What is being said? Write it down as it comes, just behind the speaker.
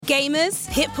Gamers,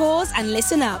 hit pause and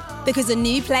listen up, because a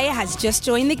new player has just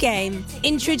joined the game.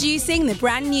 Introducing the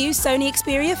brand new Sony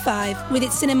Xperia 5 with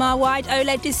its cinema-wide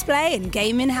OLED display and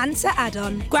Game Enhancer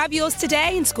add-on. Grab yours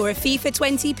today and score a FIFA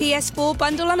 20 PS4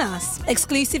 bundle on us,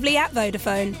 exclusively at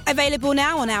Vodafone. Available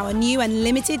now on our new and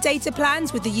limited data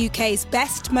plans with the UK's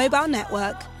best mobile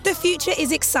network. The future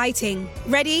is exciting.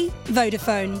 Ready?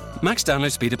 Vodafone. Max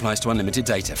download speed applies to unlimited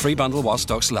data. Free bundle while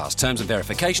stocks last. Terms and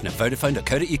verification at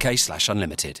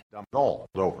vodafone.co.uk/unlimited. All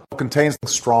over. It contains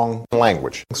strong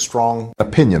language, strong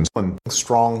opinions, and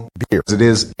strong beer. It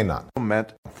is not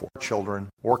meant for children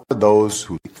or for those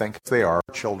who think they are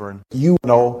children. You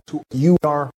know who you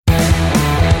are.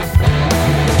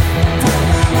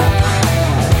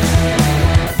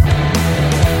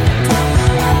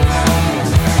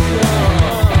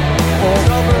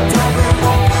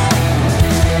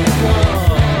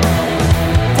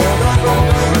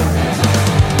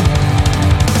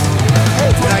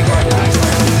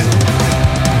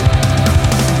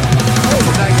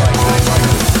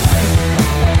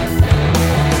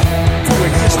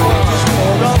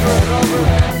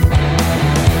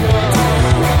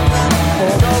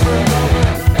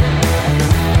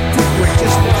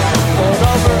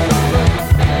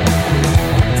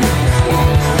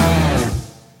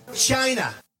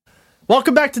 China.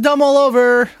 Welcome back to Dumb All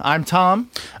Over. I'm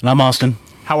Tom. And I'm Austin.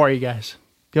 How are you guys?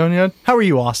 Going good? How are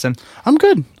you, Austin? I'm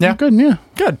good. Yeah? I'm good, yeah.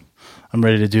 Good. I'm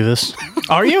ready to do this.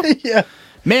 Are you? Yeah.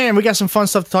 Man, we got some fun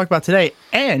stuff to talk about today.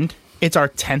 And it's our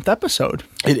 10th episode.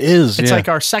 It is, It's like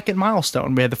our second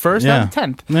milestone. We had the first and the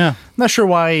 10th. Yeah. I'm not sure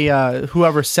why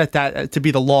whoever set that to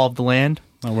be the law of the land.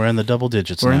 Well, we're in the double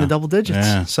digits We're now. in the double digits.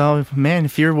 Yeah. So, man,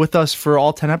 if you're with us for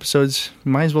all 10 episodes,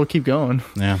 you might as well keep going.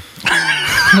 Yeah.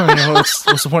 What's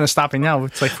the point of stopping now?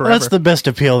 It's like forever. Well, that's the best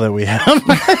appeal that we have.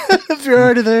 If you're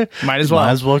already there, might as well.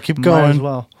 Might as well keep going. Might as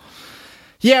well.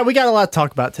 Yeah, we got a lot to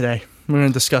talk about today. We're going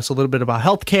to discuss a little bit about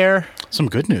healthcare. Some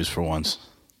good news for once.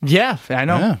 Yeah, I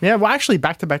know. Yeah. Yeah, well, actually,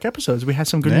 back-to-back episodes. We had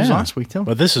some good news last week, too.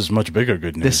 But this is much bigger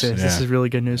good news. This is really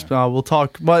good news. We'll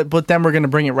talk, but then we're going to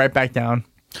bring it right back down.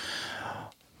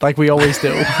 Like we always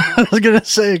do. I was going to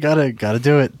say, gotta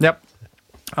do it. Yep.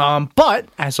 But,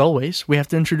 as always, we have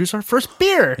to introduce our first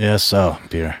beer. Yes, so,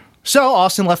 beer. So,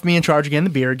 Austin left me in charge again, the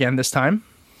beer again this time.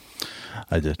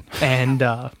 I did. And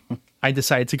I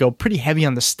decided to go pretty heavy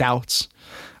on the stouts.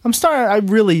 I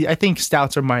think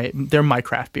stouts are they're my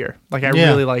craft beer. Like, I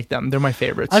really like them. They're my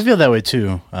favorites. I feel that way,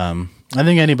 too. I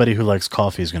think anybody who likes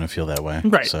coffee is going to feel that way.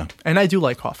 Right. So. And I do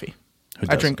like coffee. I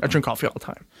doesn't? drink coffee all the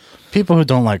time. People who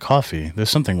don't like coffee,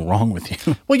 there's something wrong with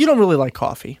you. Well, you don't really like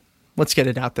coffee. Let's get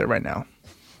it out there right now.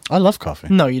 I love coffee.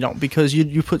 No, you don't, because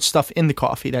you put stuff in the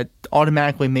coffee that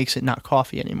automatically makes it not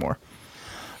coffee anymore.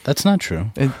 That's not true.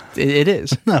 It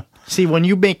is. No. See, when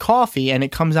you make coffee and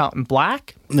it comes out in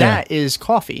black, that is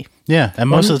coffee. Yeah, and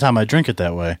most of the time I drink it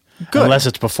that way. Good. Unless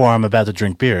it's before I'm about to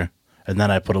drink beer, and then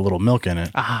I put a little milk in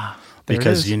it. There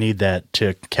because it is. you need that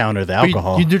to counter the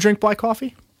alcohol. You do drink black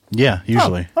coffee? Yeah,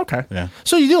 usually. Oh, okay. Yeah.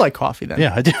 So you do like coffee then?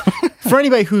 Yeah, I do. For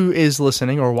anybody who is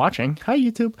listening or watching, hi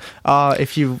YouTube.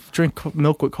 If you drink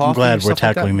milk with coffee, I'm glad we're stuff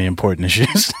like tackling the important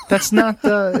issues. That's not.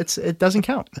 It doesn't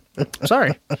count.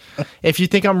 Sorry. If you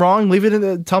think I'm wrong, leave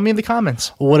it. Tell me in the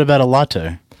comments. Well, what about a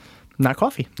latte? Not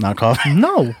coffee. Not coffee?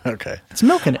 No. Okay. It's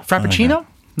milk in it. Frappuccino? Okay.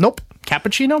 Nope.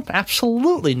 Cappuccino?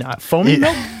 Absolutely not. Foamy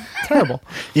milk? Terrible.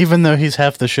 Even though he's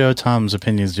half the show, Tom's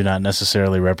opinions do not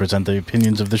necessarily represent the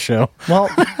opinions of the show. Well,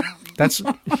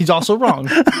 he's also wrong.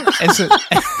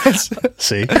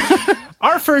 See?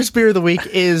 Our first beer of the week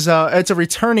is it's a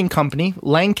returning company,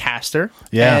 Lancaster.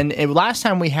 Yeah. And last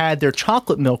time we had their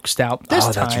chocolate milk stout. This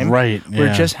time, that's right. Yeah.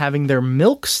 We're just having their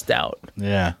milk stout.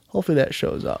 Yeah. Hopefully that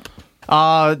shows up.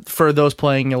 For those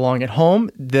playing along at home,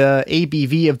 the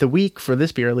ABV of the week for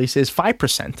this beer, at least, is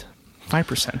 5%.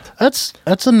 5%.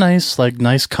 That's a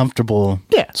nice, comfortable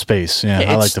space. Yeah,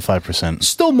 I like the 5%.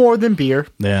 Still more than beer.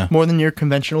 Yeah. More than your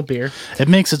conventional beer. It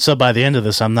makes it so by the end of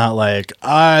this, I'm not like,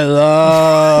 I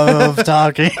love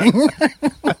talking.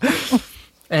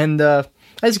 And as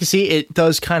you can see, it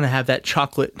does kind of have that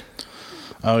chocolate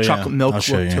milk I'll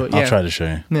show look you. to it. I'll try to show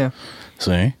you. Yeah.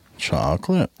 See?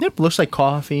 Chocolate. Yep, looks like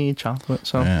coffee, chocolate.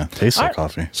 So yeah, tastes like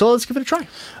coffee. So let's give it a try.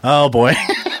 Oh, boy.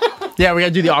 Yeah, we got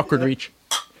to do the awkward reach.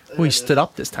 We stood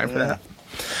up this time for that.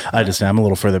 I'm a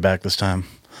little further back this time.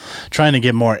 Trying to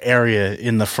get more area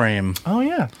in the frame. Oh,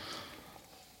 yeah.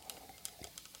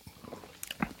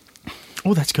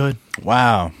 Oh, that's good.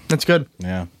 Wow. That's good.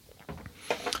 Yeah.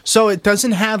 So it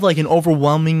doesn't have like an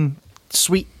overwhelming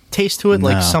sweet taste to it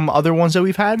like some other ones that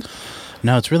we've had?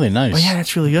 No, it's really nice. Oh, yeah,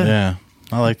 that's really good. Yeah.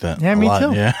 I like that. Yeah, me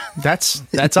too. Yeah. That's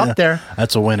up there.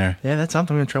 That's a winner. Yeah, that's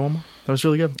something. I'm going to try one more. That was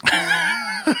really good.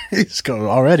 He's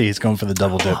going for the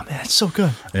double dip. Oh, man, it's so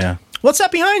good. Yeah. What's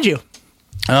that behind you?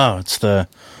 Oh, it's the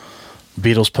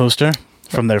Beatles poster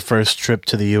from their first trip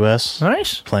to the U.S.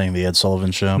 Nice. Playing the Ed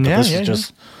Sullivan Show. But this is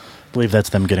just, I believe that's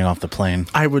them getting off the plane.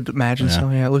 I would imagine so,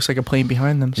 yeah. It looks like a plane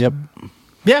behind them. So. Yep.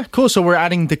 Yeah, cool. So we're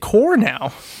adding decor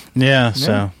now. Yeah,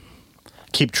 so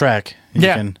keep track.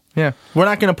 Yeah. We're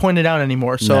not going to point it out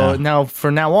anymore. So now,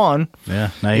 from now on. Yeah,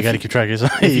 now you got to keep track of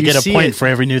yourself. You get a point for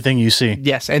every new thing you see.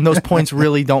 Yes, and those points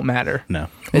really don't matter. No.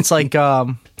 It's like,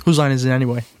 whose line is it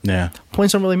anyway? Yeah.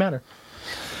 Points don't really matter.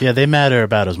 Yeah, they matter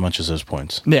about as much as those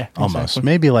points. Yeah, almost. exactly.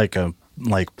 Maybe like a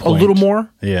point. A little more.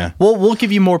 Yeah. We'll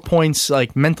give you more points,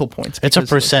 like mental points. It's a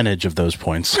percentage of those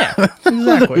points. Yeah,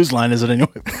 exactly. Whose line is it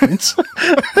anyway? Points.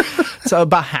 It's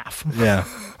about half. Yeah.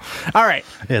 All right.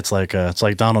 Yeah, it's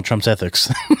like Donald Trump's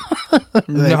ethics.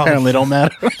 They apparently don't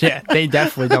matter. Yeah, they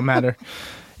definitely don't matter.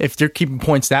 If they're keeping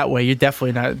points that way, you're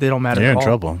definitely not. They don't matter. You're at in all.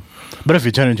 trouble. But if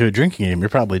you turn into a drinking game, you're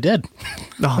probably dead.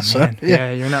 Oh man,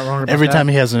 yeah, you're not wrong about Every that. time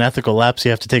he has an ethical lapse,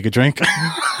 you have to take a drink.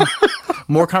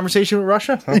 More conversation with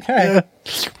Russia? Okay.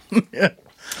 Yeah.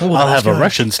 Ooh, I'll have a good.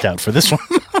 Russian stout for this one.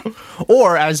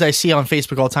 Or, as I see on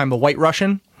Facebook all the time, the White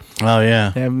Russian. Oh,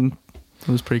 yeah. It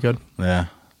was pretty good. Yeah.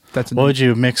 That's What would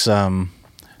you mix,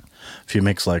 if you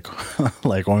mix like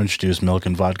orange juice, milk,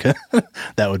 and vodka?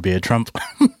 That would be a Trump.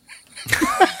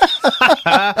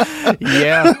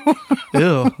 Yeah.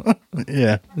 Ew.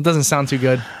 Yeah. It doesn't sound too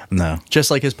good. No.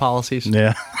 Just like his policies.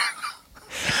 Yeah.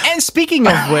 And speaking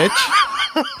of which,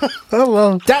 Oh,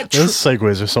 well. Those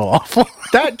segues are so awful.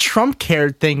 that Trump care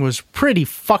thing was pretty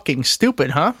fucking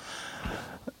stupid, huh?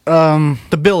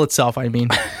 The bill itself, I mean.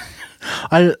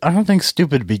 I don't think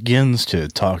stupid begins to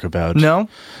talk about. No?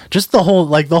 Just the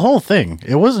whole thing.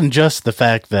 It wasn't just the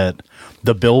fact that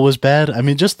the bill was bad. I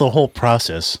mean, just the whole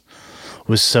process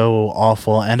was so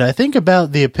awful. And I think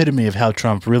about the epitome of how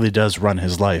Trump really does run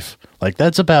his life. Like,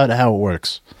 that's about how it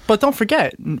works. But don't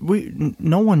forget,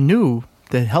 no one knew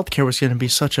that healthcare was going to be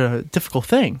such a difficult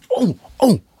thing.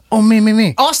 Oh,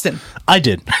 me. Austin. I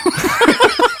did.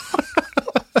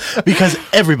 Because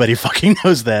everybody fucking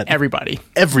knows that. Everybody.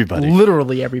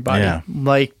 Literally everybody. Yeah.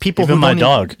 Like, people Even who my don't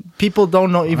dog. People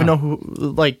don't even know who,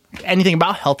 like, anything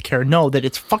about healthcare know that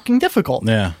it's fucking difficult.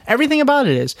 Yeah. Everything about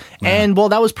it is. Yeah. And, well,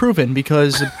 that was proven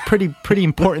because a pretty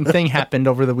important thing happened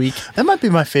over the week. That might be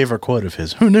my favorite quote of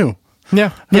his. Who knew? Yeah.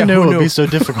 Who knew it would be so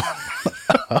difficult?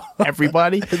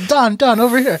 Everybody. Don,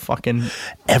 over here. Fucking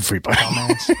everybody.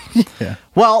 Yeah.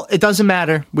 Well, it doesn't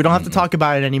matter. We don't have to talk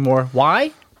about it anymore.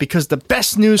 Why? Because the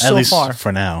best news At least far,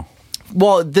 for now.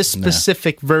 Well, this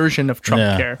specific version of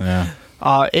Trump care,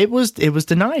 it was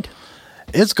denied.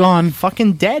 It's gone.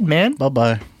 Fucking dead, man.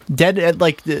 Bye-bye. Dead at,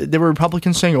 like, there were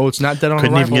Republicans saying, oh, it's not dead on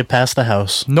Couldn't arrival. even get past the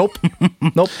House. Nope.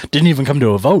 Didn't even come to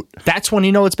a vote. That's when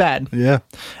you know it's bad. Yeah.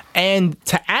 And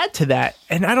to add to that,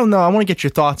 and I don't know, I want to get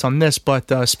your thoughts on this,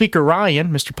 but Speaker Ryan,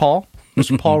 Mr.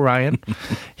 Paul Ryan,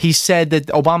 he said that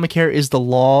Obamacare is the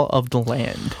law of the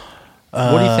land.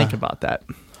 What do you think about that?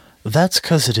 That's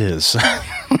because it is.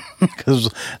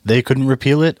 Because they couldn't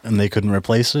repeal it and they couldn't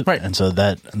replace it. Right. And so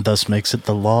that thus makes it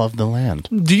the law of the land.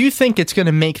 Do you think it's going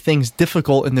to make things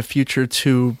difficult in the future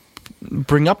to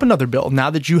bring up another bill now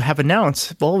that you have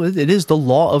announced, well, it is the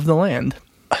law of the land?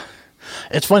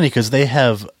 It's funny because they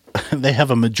have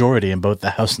a majority in both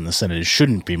the House and the Senate. It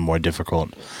shouldn't be more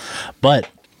difficult. But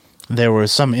there were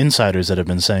some insiders that have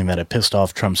been saying that it pissed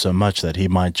off Trump so much that he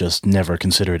might just never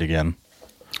consider it again.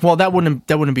 Well, that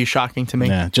wouldn't be shocking to me.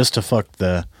 Yeah, just to fuck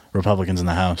the Republicans in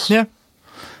the House. Yeah.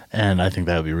 And I think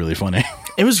that would be really funny.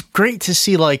 It was great to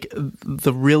see, like,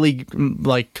 the really,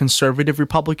 like, conservative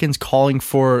Republicans calling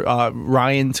for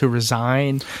Ryan to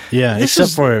resign. Yeah,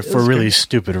 except for really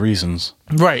stupid reasons.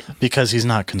 Right. Because he's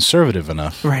not conservative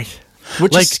enough. Right.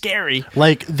 Which is scary.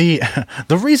 Like, the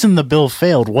reason the bill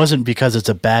failed wasn't because it's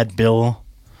a bad bill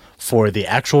for the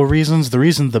actual reasons. The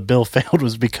reason the bill failed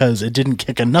was because it didn't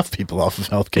kick enough people off of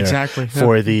healthcare. Exactly.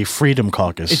 For the Freedom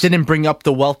Caucus. It didn't bring up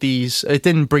the wealthies. It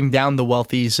didn't bring down the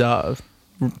wealthies'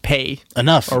 pay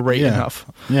enough or rate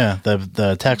enough. Yeah,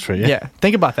 the tax rate. Yeah.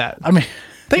 Think about that. I mean,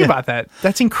 think about that.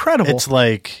 That's incredible. It's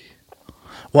like,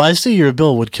 well, I see your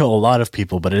bill would kill a lot of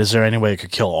people, but is there any way it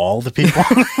could kill all the people?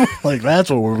 Like, that's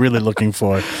what we're really looking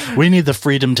for. We need the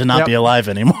freedom to not be alive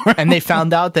anymore. And they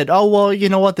found out that, oh, well, you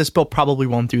know what? This bill probably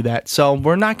won't do that. So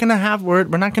we're not going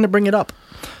to bring it up.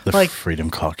 The Freedom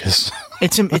Caucus.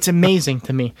 It's amazing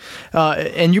to me.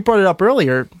 And you brought it up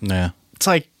earlier. Yeah. It's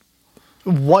like,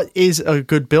 what is a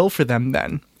good bill for them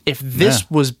then? If this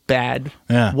was bad,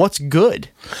 what's good?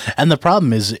 And the problem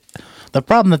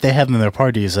that they have in their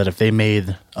party is that if they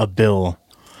made a bill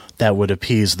that would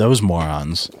appease those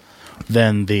morons,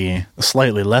 then the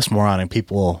slightly less moronic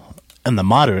people on the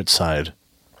moderate side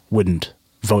wouldn't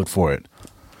vote for it.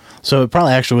 So it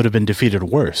probably actually would have been defeated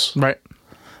worse. Right.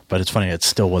 But it's funny, it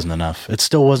still wasn't enough. It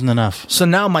still wasn't enough. So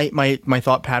now my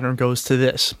thought pattern goes to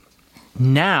this.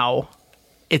 Now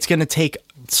it's going to take a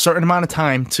certain amount of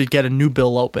time to get a new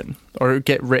bill open or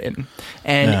get written.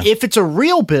 And if it's a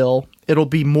real bill, it'll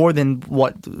be more than,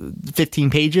 15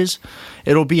 pages?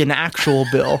 It'll be an actual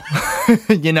bill,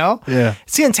 you know? Yeah.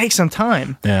 It's going to take some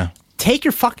time. Yeah. Take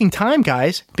your fucking time,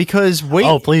 guys, because wait.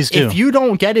 Oh, please do. If you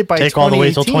don't get it by Take all the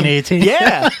way till 2018.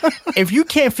 Yeah. If you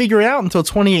can't figure it out until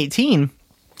 2018,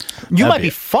 you might be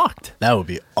fucked. That would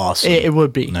be awesome. It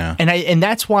would be. Yeah. And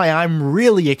that's why I'm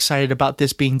really excited about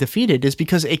this being defeated, is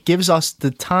because it gives us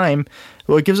the time,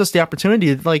 it gives us the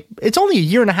opportunity. Like, it's only a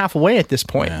year and a half away at this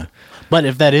point. Yeah. But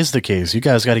if that is the case, you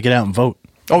guys got to get out and vote.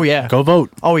 Oh, yeah. Go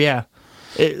vote. Oh, yeah.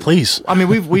 Please. I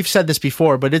mean, we've said this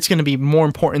before, but it's going to be more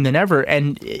important than ever,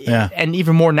 and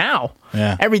even more now.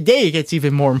 Yeah. Every day it gets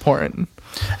even more important.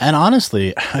 And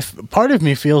honestly, part of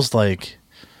me feels like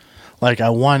I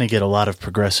want to get a lot of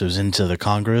progressives into the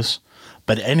Congress,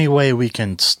 but any way we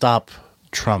can stop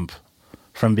Trump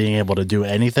from being able to do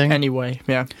anything. Anyway,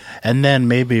 yeah. And then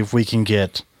maybe if we can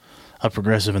get a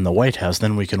progressive in the White House,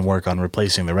 then we can work on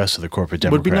replacing the rest of the corporate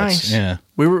Democrats. Would be nice. Yeah.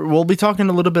 We'll be talking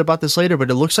a little bit about this later,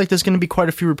 but it looks like there's going to be quite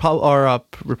a few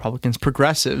Republicans,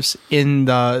 progressives, in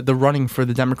the running for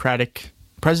the Democratic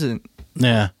president.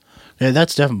 Yeah. Yeah,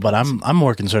 that's definitely. But I'm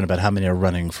more concerned about how many are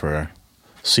running for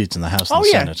seats in the House and the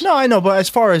Senate. No, I know, but as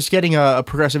far as getting a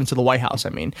progressive into the White House, I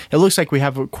mean, it looks like we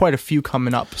have quite a few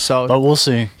coming up. So, but we'll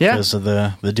see. Yeah, because of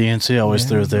the DNC always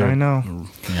throws their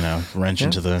wrench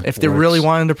into the. If they really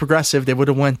wanted a progressive, they would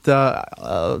have went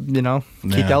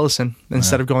Keith Ellison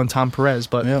instead of going Tom Perez.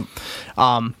 But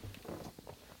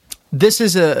this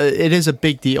is a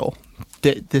big deal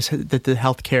that the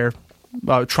healthcare,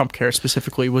 Trump care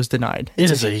specifically, was denied.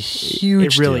 It is a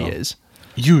huge. It really deal. is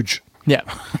huge. Yeah.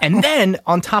 And then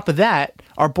on top of that,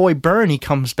 our boy Bernie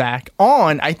comes back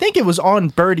on, I think it was on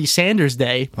Bernie Sanders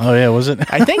Day. Oh, yeah, was it?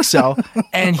 I think so.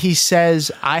 And he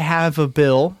says, I have a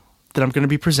bill that I'm going to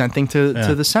be presenting to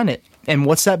the Senate. And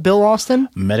what's that bill, Austin?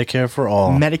 Medicare for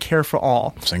all. Medicare for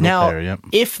all. Single payer, yep.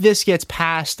 If this gets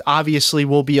passed, obviously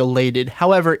we'll be elated.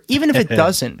 However, even if it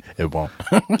doesn't. It won't.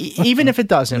 Even if it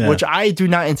doesn't, which I do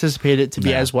not anticipate it to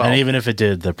be as well. And even if it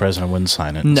did, the president wouldn't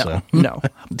sign it. No, no.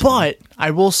 But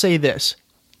I will say this.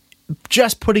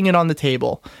 Just putting it on the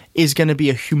table is going to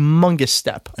be a humongous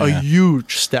step, a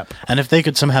huge step. And if they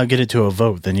could somehow get it to a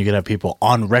vote, then you could have people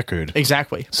on record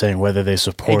saying whether they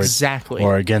support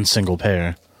or against single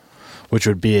payer, which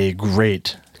would be a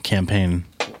great campaign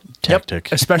tactic.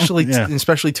 Yep.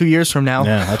 Especially 2 years from now,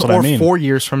 that's what I mean. 4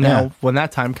 years from now when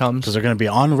that time comes. Because they're going to be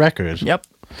on record. Yep.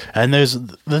 And there's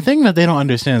the thing that they don't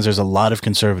understand is there's a lot of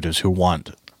conservatives who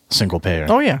want single payer.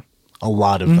 Oh, yeah. A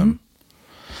lot of them.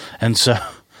 And so,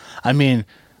 I mean,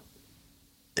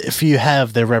 if you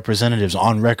have their representatives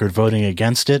on record voting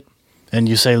against it, and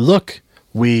you say, look,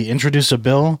 we introduced a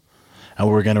bill, and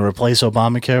we're going to replace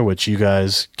Obamacare, which you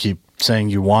guys keep saying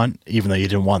you want, even though you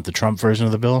didn't want the Trump version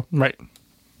of the bill. Right.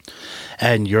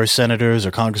 And your senators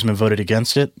or congressmen voted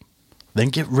against it, then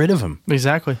get rid of them.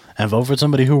 Exactly. And vote for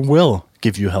somebody who will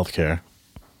give you health care.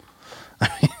 I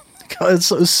mean, God, it's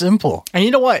so simple. And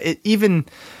you know what?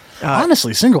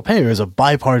 Honestly, single payer is a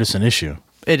bipartisan issue.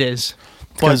 It is.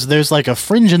 Because there's like a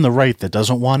fringe in the right that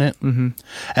doesn't want it. Mm-hmm.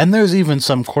 And there's even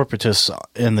some corporatists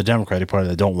in the Democratic Party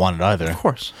that don't want it either. Of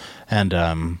course.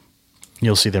 And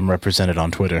you'll see them represented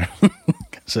on Twitter.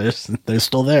 So they're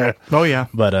still there. Oh, yeah.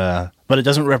 But it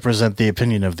doesn't represent the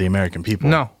opinion of the American people.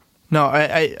 No.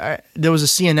 I there was a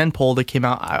CNN poll that came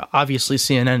out. Obviously,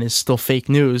 CNN is still fake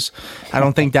news. I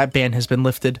don't think that ban has been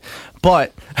lifted.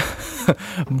 But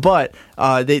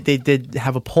they did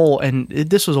have a poll, and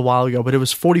this was a while ago, but it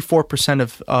was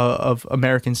 44% of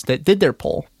Americans that did their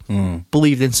poll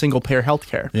believed in single-payer health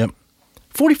care. Yep.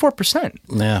 44%.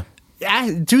 Yeah.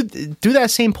 Do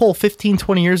that same poll 15,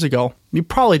 20 years ago. You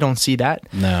probably don't see that.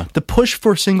 No. The push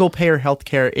for single-payer health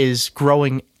care is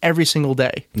growing every single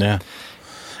day. Yeah.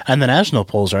 And the national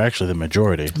polls are actually the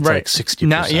majority. It's like 60%.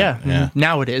 Now,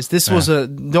 now it is. This was I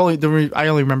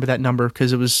only remember that number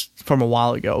because it was from a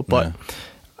while ago. But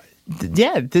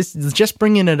this just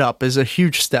bringing it up is a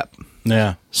huge step.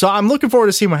 Yeah. So I'm looking forward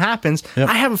to seeing what happens. Yep.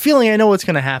 I have a feeling I know what's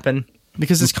going to happen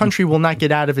because this country will not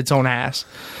get out of its own ass.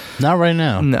 Not right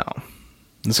now. No.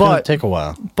 It's going to take a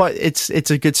while. But it's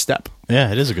a good step.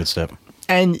 Yeah, it is a good step.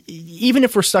 And even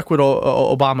if we're stuck with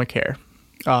Obamacare,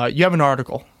 you have an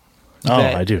article.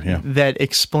 I do, yeah. That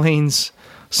explains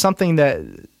something that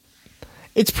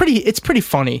it's pretty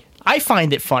funny. I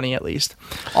find it funny, at least.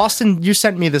 Austin, you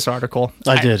sent me this article.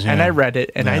 I did, yeah. And I read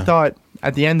it, and I thought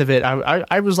at the end of it,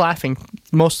 I was laughing,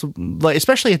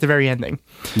 especially at the very ending.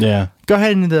 Yeah. Go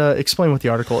ahead and explain what the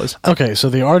article is. Okay, so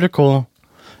the article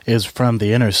is from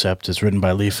The Intercept. It's written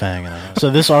by Lee Fang. So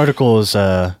this article is,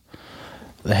 the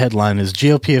headline is,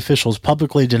 GOP officials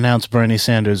publicly denounce Bernie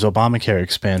Sanders' Obamacare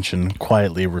expansion,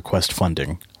 quietly request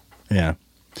funding. Yeah.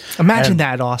 Imagine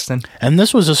that, Austin. And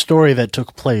this was a story that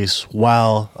took place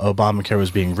while Obamacare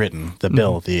was being written. The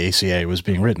bill, the ACA, was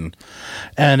being written.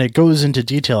 And it goes into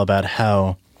detail about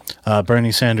how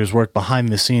Bernie Sanders worked behind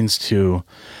the scenes to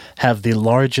have the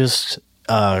largest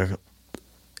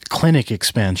clinic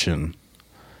expansion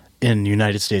in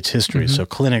United States history. So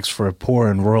clinics for poor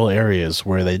and rural areas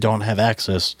where they don't have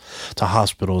access to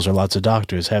hospitals or lots of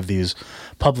doctors have these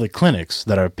public clinics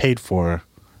that are paid for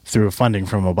through funding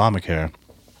from Obamacare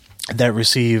that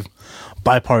receive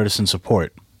bipartisan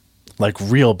support, like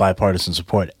real bipartisan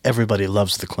support. Everybody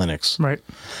loves the clinics. Right.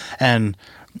 And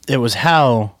it was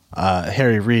how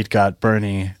Harry Reid got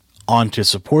Bernie onto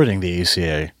supporting the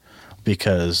ACA,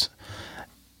 because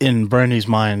in Bernie's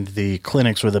mind, the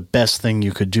clinics were the best thing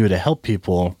you could do to help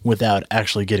people without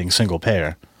actually getting single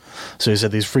payer. So he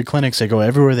said these free clinics, they go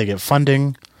everywhere, they get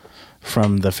funding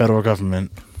from the federal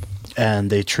government, and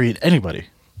they treat anybody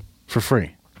for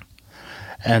free.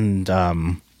 And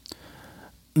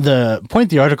the point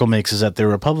the article makes is that the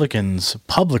Republicans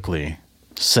publicly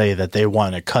say that they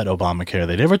want to cut Obamacare.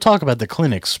 They never talk about the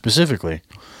clinics specifically.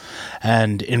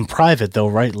 And in private,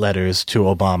 they'll write letters to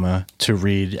Obama, to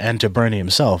Reid, and to Bernie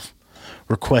himself,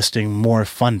 requesting more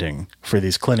funding for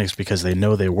these clinics because they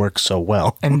know they work so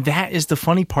well. And that is the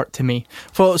funny part to me.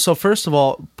 So first of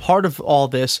all, part of all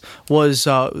this was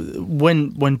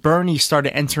when Bernie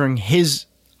started entering his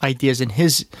ideas and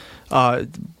his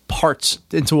parts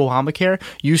into Obamacare,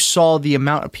 you saw the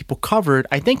amount of people covered.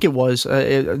 I think it was,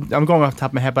 I'm going off the top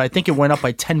of my head, but I think it went up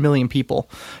by 10 million people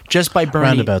just by Bernie.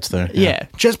 Roundabouts there. Yeah,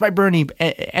 just by Bernie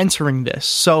entering this.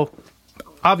 So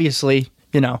obviously,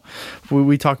 you know,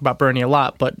 we talk about Bernie a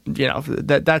lot, but, you know,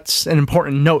 that's an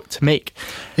important note to make.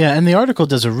 Yeah, and the article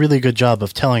does a really good job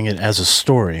of telling it as a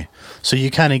story. So you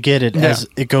kind of get it as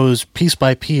it goes piece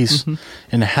by piece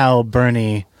in how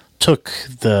Bernie took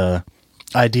the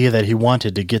idea that he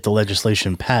wanted to get the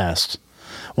legislation passed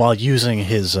while using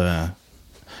his,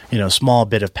 small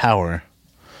bit of power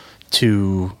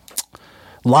to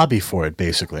lobby for it,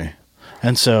 basically.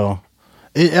 And so,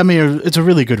 it's a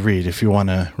really good read if you want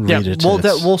to read it.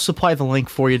 We'll supply the link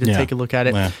for you to take a look at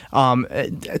it.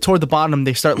 Yeah. Toward the bottom,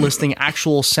 they start listing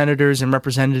actual senators and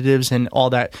representatives and all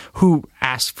that who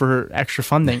asked for extra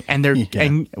funding. And they're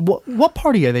and what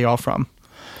party are they all from?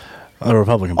 The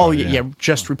Republican Party. Oh, yeah,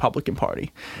 just Republican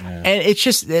Party. Yeah. And it's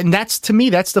just, and that's, to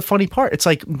me, that's the funny part. It's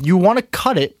like, you want to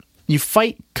cut it, you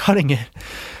fight cutting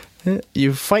it,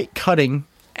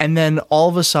 and then all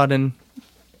of a sudden,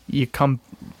 you come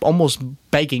almost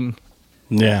begging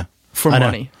for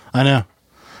money. I know.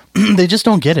 They just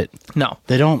don't get it. No.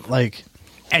 They don't, like...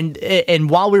 And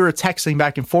while we were texting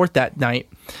back and forth that night,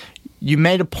 you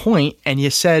made a point, and you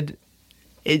said...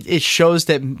 It shows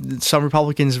that some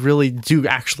Republicans really do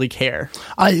actually care.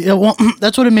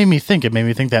 That's what it made me think. It made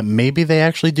me think that maybe they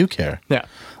actually do care. Yeah.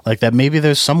 Like that maybe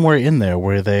there's somewhere in there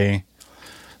where they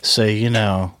say,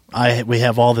 we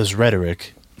have all this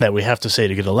rhetoric that we have to say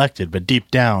to get elected, but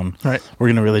deep down, we're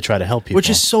going to really try to help people.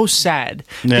 Which is so sad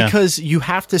because you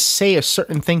have to say a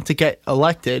certain thing to get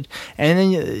elected, and then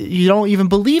you don't even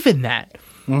believe in that.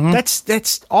 Mm-hmm.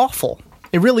 That's awful.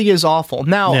 It really is awful.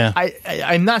 Now,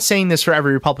 I'm not saying this for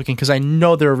every Republican because I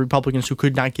know there are Republicans who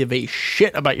could not give a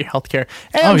shit about your health care.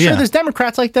 And I'm sure there's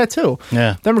Democrats like that too.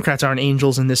 Yeah. Democrats aren't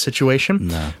angels in this situation.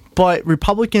 No. But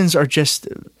Republicans are just,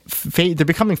 they're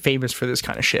becoming famous for this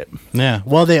kind of shit. Yeah.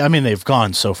 Well, they've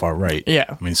gone so far right.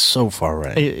 Yeah. So far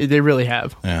right. They really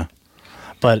have. Yeah.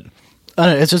 But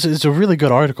it's a really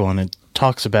good article, and it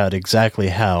talks about exactly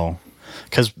how,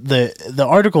 because the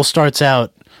article starts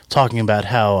out talking about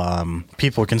how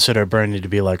people consider Bernie to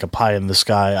be like a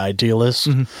pie-in-the-sky idealist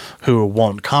who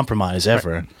won't compromise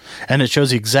ever. Right. And it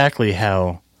shows exactly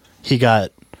how he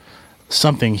got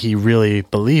something he really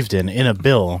believed in a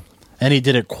bill, and he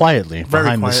did it quietly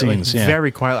behind the scenes. Yeah.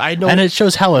 Very quietly. I know. And it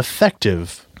shows how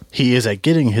effective he is at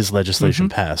getting his legislation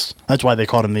passed. That's why they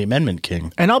called him the Amendment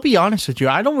King. And I'll be honest with you,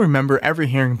 I don't remember ever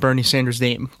hearing Bernie Sanders'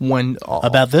 name when...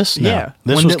 About this? No. Yeah.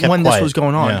 This was kept quiet. This was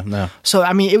going on. Yeah, no. So,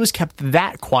 I mean, it was kept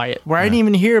that quiet, where I didn't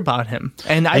even hear about him.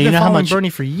 And I've been following Bernie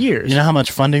for years. You know how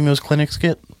much funding those clinics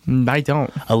get? I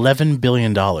don't. $11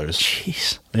 billion.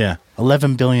 Jeez. Yeah,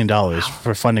 $11 billion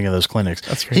for funding of those clinics.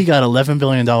 That's crazy. He got $11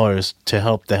 billion to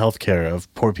help the healthcare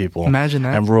of poor people. Imagine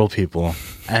that. And rural people.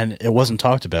 And it wasn't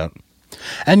talked about.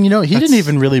 And, he didn't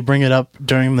even really bring it up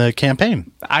during the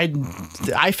campaign.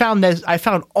 I found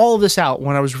all of this out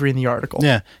when I was reading the article.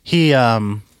 Yeah, he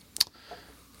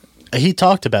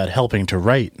talked about helping to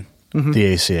write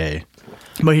the ACA.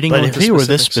 But he didn't go But into if he were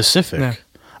this specifics. specific,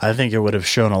 I think it would have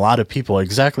shown a lot of people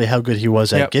exactly how good he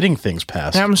was at getting things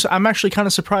passed. And I'm actually kind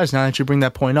of surprised now that you bring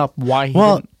that point up. Why he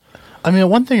didn't. I mean,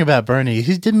 one thing about Bernie,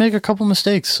 he did make a couple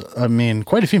mistakes. I mean,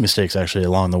 quite a few mistakes, actually,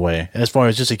 along the way, as far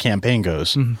as just a campaign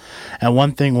goes. And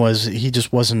one thing was he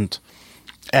just wasn't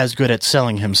as good at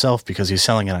selling himself because he's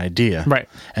selling an idea. Right.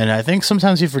 And I think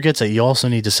sometimes he forgets that you also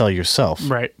need to sell yourself.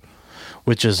 Right.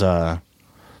 Which is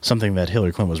something that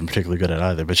Hillary Clinton wasn't particularly good at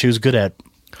either. But she was good at...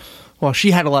 Well, she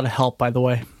had a lot of help, by the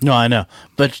way. No, I know.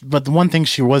 But the one thing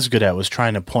she was good at was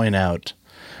trying to point out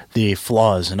the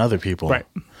flaws in other people. Right.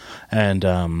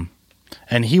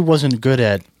 And he wasn't good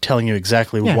at telling you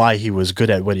exactly why he was good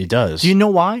at what he does. Do you know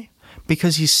why?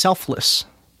 Because he's selfless.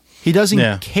 He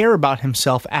doesn't care about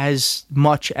himself as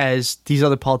much as these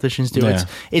other politicians do. Yeah.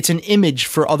 It's an image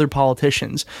for other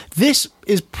politicians. This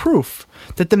is proof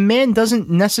that the man doesn't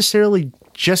necessarily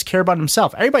just care about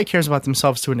himself. Everybody cares about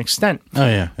themselves to an extent. Oh,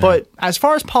 yeah. But as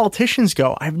far as politicians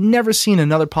go, I've never seen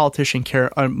another politician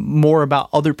care more about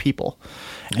other people.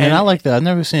 And I like that. I've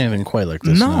never seen anything quite like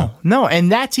this. No.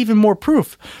 And that's even more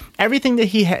proof. Everything that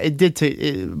he did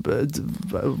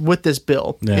with this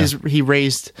bill is he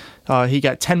raised, he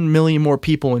got 10 million more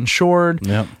people insured.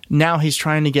 Yep. Now he's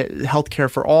trying to get health care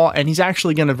for all, and he's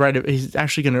actually going to he's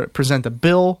actually going to present a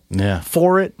bill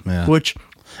for it, which...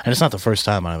 And it's not the first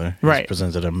time either. He's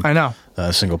presented him. I know.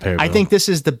 A single payer bill. I think this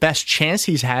is the best chance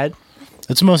he's had.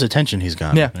 It's the most attention he's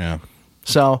gotten. Yeah.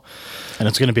 So, and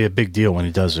it's going to be a big deal when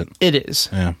he does it. It is.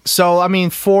 Yeah. So, I mean,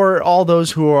 for all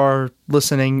those who are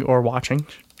listening or watching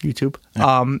YouTube,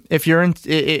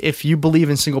 if you believe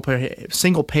in single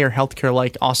payer healthcare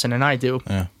like Austin and I do,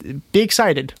 be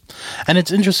excited. And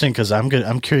it's interesting because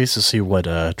I'm curious to see what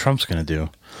Trump's going to do,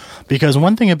 because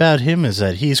one thing about him is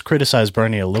that he's criticized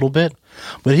Bernie a little bit,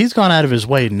 but he's gone out of his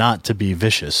way not to be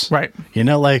vicious. Right.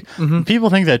 People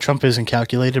think that Trump isn't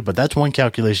calculated, but that's one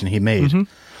calculation he made.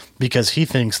 Because he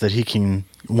thinks that he can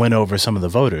win over some of the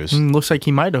voters. Looks like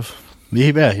he might have.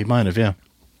 He might have, yeah.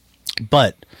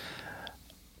 But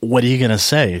what are you going to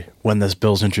say when this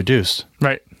bill's introduced?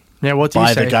 Right. Yeah, what do you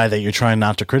say? By the guy that you're trying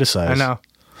not to criticize. I know.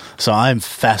 So I'm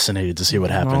fascinated to see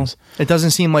what happens. It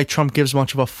doesn't seem like Trump gives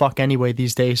much of a fuck anyway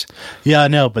these days. Yeah, I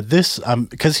know. But this,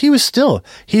 because he's still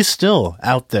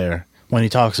out there when he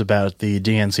talks about the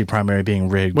DNC primary being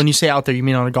rigged. When you say out there, you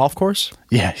mean on a golf course?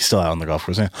 Yeah, he's still out on the golf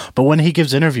course. Yeah. But when he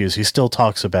gives interviews, he still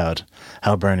talks about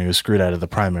how Bernie was screwed out of the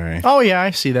primary. Oh, yeah,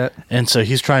 I see that. And so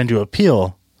he's trying to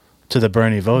appeal to the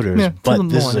Bernie voters. But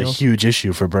this is a huge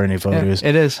issue for Bernie voters. Yeah,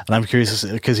 it is. And I'm curious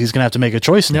because he's going to have to make a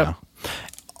choice now.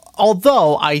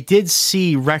 Although I did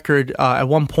see record at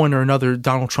one point or another,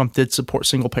 Donald Trump did support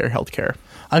single-payer health care.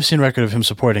 I've seen record of him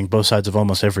supporting both sides of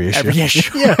almost every issue. Every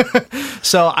issue. Yeah.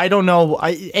 So I don't know.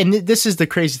 And this is the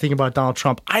crazy thing about Donald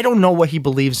Trump. I don't know what he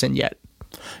believes in yet.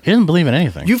 He doesn't believe in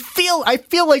anything. I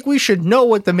feel like we should know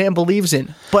what the man believes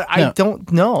in, but I don't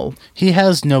know. He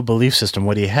has no belief system.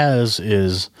 What he has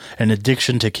is an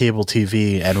addiction to cable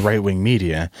TV and right-wing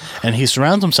media, and he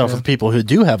surrounds himself with people who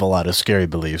do have a lot of scary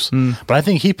beliefs. But I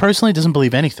think he personally doesn't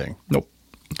believe anything. Nope.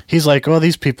 He's like, well,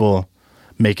 these people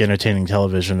make entertaining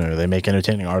television or they make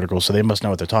entertaining articles, so they must know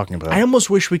what they're talking about. I almost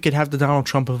wish we could have the Donald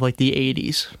Trump of like the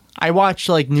 80s. I watch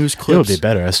like news clips. It would be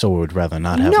better. I still would rather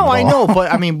not have him No, at all. I know,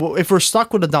 but I mean, if we're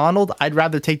stuck with a Donald, I'd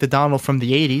rather take the Donald from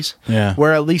the 80s. Yeah.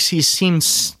 Where at least he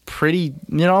seems pretty,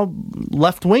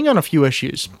 left-wing on a few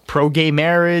issues. Pro-gay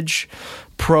marriage,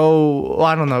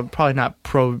 I don't know, probably not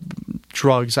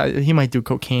pro-drugs. He might do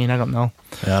cocaine, I don't know.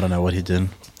 Yeah, I don't know what he did.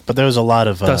 But there was a lot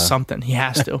of... Does something. He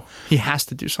has to. He has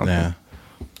to do something. Yeah.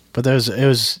 But he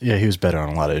was better on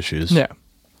a lot of issues. Yeah.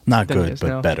 Not good,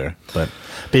 but better. But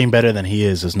being better than he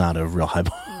is not a real high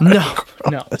bar. No.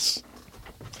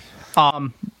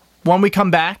 When we come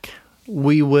back,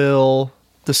 we will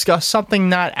discuss something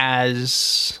not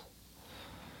as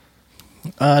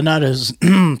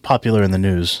popular in the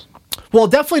news. Well,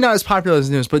 definitely not as popular as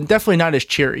the news, but definitely not as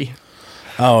cheery.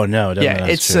 Oh no, Yeah,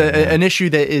 it's an issue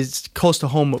that is close to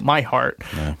home with my heart.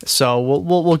 Yeah. So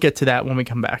we'll get to that when we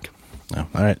come back. Oh,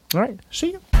 all right. All right.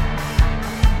 See you.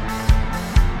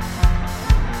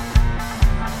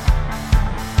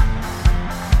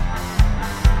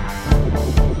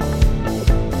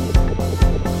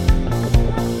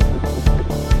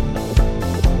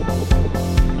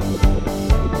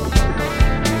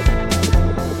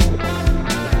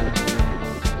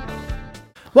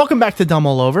 Welcome back to Dumb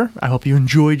All Over. I hope you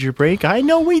enjoyed your break. I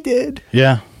know we did.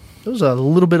 Yeah. It was a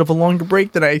little bit of a longer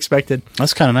break than I expected.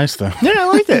 That's kind of nice, though. Yeah, I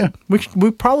liked it.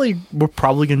 We're probably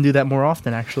going to do that more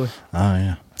often, actually. Oh,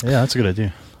 yeah. Yeah, that's a good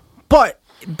idea. But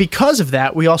because of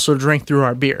that, we also drank through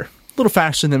our beer a little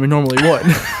faster than we normally would.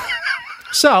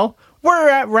 So we're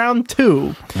at round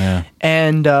 2. Yeah.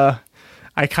 And I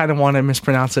kind of want to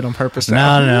mispronounce it on purpose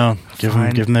now. No. Give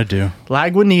them their due.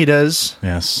 Lagunitas.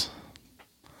 Yes.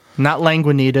 Not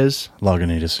Languinitas.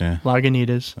 Lagunitas, yeah.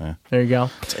 Lagunitas. Yeah. There you go.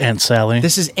 It's Aunt Sally.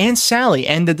 This is Aunt Sally,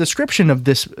 and the description of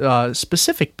this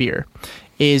specific beer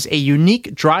is a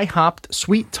unique dry hopped,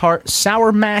 sweet tart,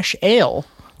 sour mash ale.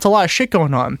 It's a lot of shit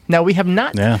going on. Now we have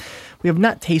not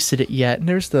tasted it yet.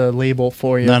 There's the label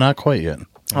for you. No, not quite yet.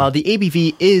 The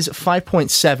ABV is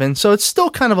 5.7, so it's still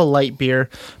kind of a light beer,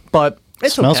 but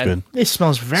it smells good. It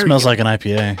smells very smells good. like an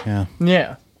IPA, yeah.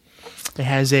 Yeah. It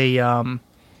has a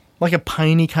like a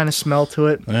piney kind of smell to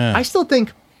it. Yeah. I still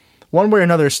think one way or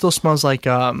another it still smells like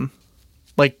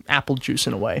apple juice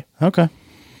in a way. Okay. I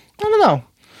don't know.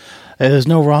 There's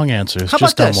no wrong answers,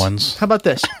 just dumb ones. How about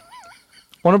this?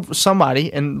 One of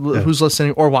somebody who's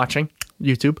listening or watching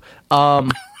YouTube. I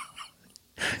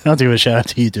don't give a shout out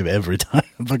to YouTube every time,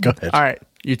 but go ahead. All right,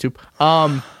 YouTube.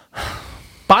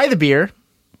 Buy the beer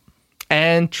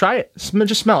and try it.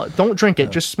 Just smell it. Don't drink it.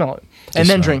 Just smell it, and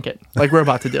then drink it, like we're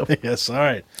about to do. Yes. All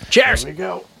right. Cheers. Here we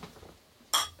go.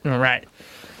 All right.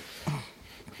 It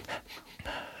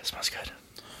smells good.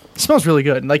 It smells really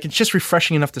good. Like it's just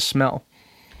refreshing enough to smell.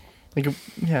 Like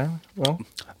yeah. Well,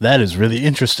 that is really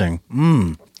interesting.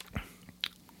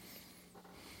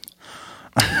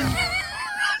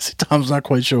 See, Tom's not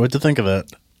quite sure what to think of that.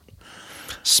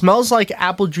 Smells like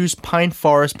apple juice, pine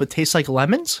forest, but tastes like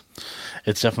lemons.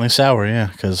 It's definitely sour, yeah,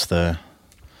 because the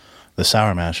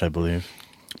sour mash, I believe.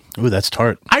 Ooh, that's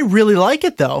tart. I really like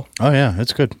it though. Oh yeah,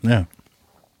 it's good. Yeah.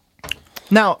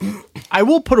 Now, I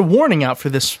will put a warning out for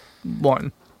this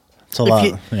one. It's a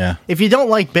lot. Yeah. If you don't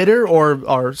like bitter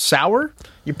or sour,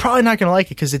 you're probably not going to like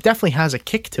it because it definitely has a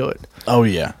kick to it. Oh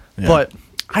yeah. But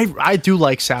I do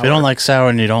like sour. If you don't like sour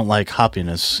and you don't like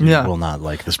hoppiness, you will not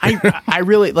like this beer. I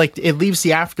really like it. Leaves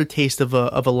the aftertaste of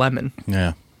a lemon.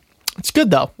 Yeah. It's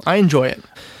good though. I enjoy it.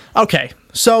 Okay,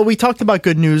 so we talked about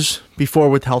good news before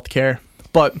with healthcare,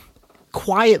 but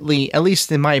quietly, at least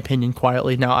in my opinion,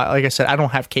 quietly. Now, like I said, I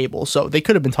don't have cable, so they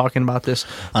could have been talking about this.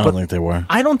 I don't think they were.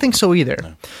 I don't think so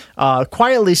either. No.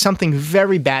 Quietly, something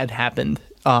very bad happened.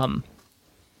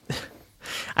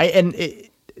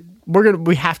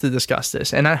 We have to discuss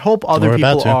this, and I hope other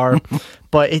people are,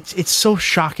 but it's so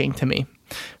shocking to me.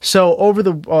 So over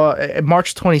the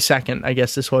March 22nd, I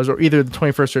guess this was, or either the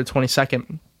 21st or the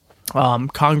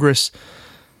 22nd, Congress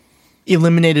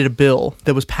eliminated a bill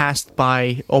that was passed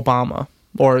by Obama,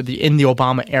 or in the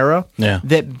Obama era,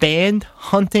 that banned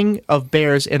hunting of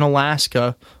bears in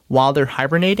Alaska while they're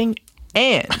hibernating,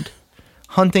 and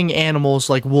hunting animals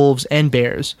like wolves and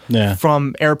bears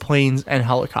from airplanes and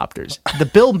helicopters. The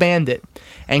bill banned it,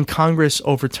 and Congress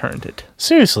overturned it.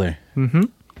 Seriously? Mm-hmm.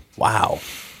 Wow.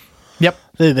 Yep.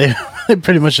 They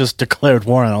pretty much just declared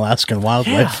war on Alaskan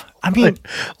wildlife. Yeah. I mean,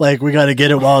 like we got to get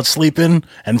it while it's sleeping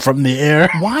and from the air.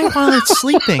 Why while it's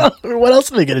sleeping? What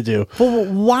else are they going to do? Well,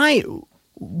 why?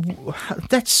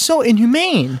 That's so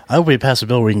inhumane. I hope we pass a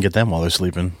bill where we can get them while they're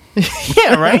sleeping.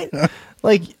 Yeah, right?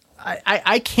 Like,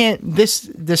 I can't, this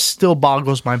still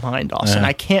boggles my mind, Austin. Yeah.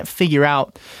 I can't figure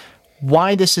out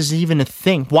why this is even a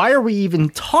thing. Why are we even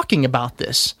talking about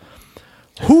this?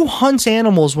 Who hunts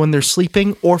animals when they're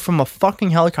sleeping or from a fucking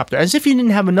helicopter? As if you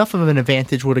didn't have enough of an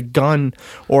advantage with a gun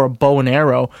or a bow and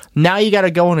arrow. Now you got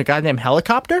to go in a goddamn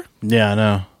helicopter? Yeah, I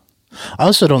know. I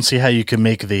also don't see how you can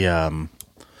make the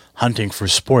hunting for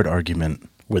sport argument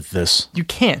with this. You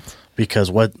can't. Because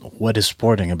what is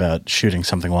sporting about shooting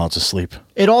something while it's asleep?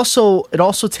 It also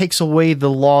takes away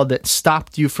the law that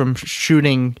stopped you from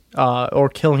shooting or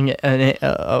killing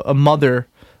a mother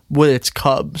with its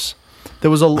cubs. There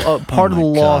was a part of the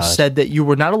law said that you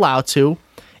were not allowed to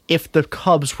if the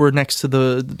cubs were next to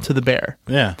the bear.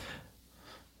 Yeah.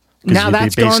 Now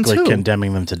that's gone too. Basically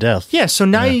condemning them to death. Yeah, so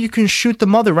now you can shoot the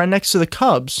mother right next to the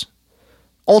cubs.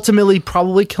 Ultimately,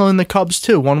 probably killing the cubs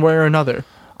too, one way or another.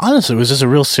 Honestly, was this a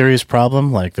real serious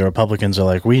problem? Like the Republicans are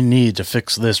like, we need to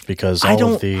fix this because I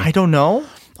don't know.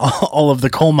 All of the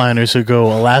coal miners who go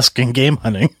Alaskan game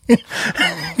hunting.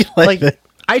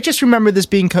 I just remember this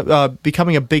being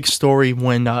becoming a big story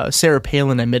when Sarah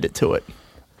Palin admitted to it.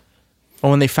 Or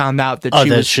when they found out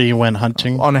that she went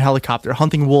hunting on a helicopter,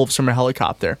 hunting wolves from a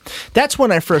helicopter. That's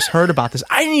when I first heard about this.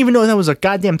 I didn't even know that was a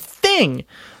goddamn thing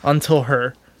until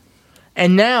her.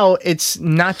 And now it's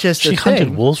not just she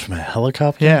hunted wolves from a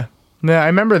helicopter. Yeah, I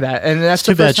remember that. And that's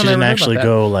too bad she didn't actually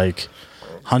go like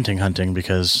hunting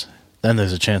because then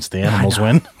there's a chance the animals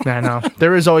win. I know.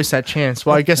 There is always that chance.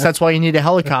 Well, I guess that's why you need a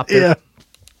helicopter. Yeah.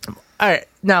 All right,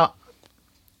 now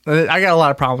I got a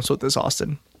lot of problems with this,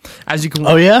 Austin. As you can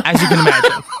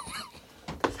imagine.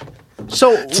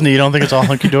 So you don't think it's all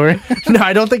hunky dory? No,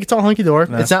 I don't think it's all hunky dory.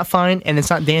 No. It's not fine and it's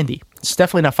not dandy. It's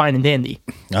definitely not fine and dandy.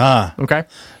 Ah, okay.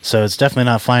 So it's definitely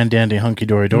not fine, dandy, hunky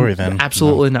dory then.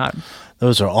 Absolutely not.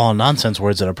 Those are all nonsense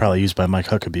words that are probably used by Mike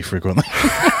Huckabee frequently.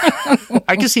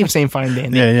 I can see him saying fine and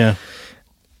dandy. Yeah.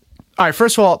 All right.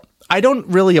 First of all, I don't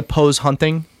really oppose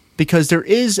hunting because there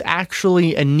is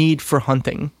actually a need for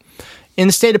hunting in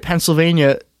the state of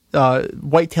Pennsylvania.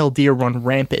 White-tailed deer run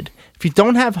rampant. If you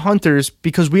don't have hunters,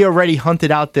 because we already hunted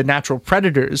out the natural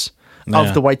predators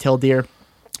of the white-tailed deer,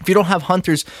 if you don't have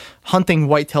hunters hunting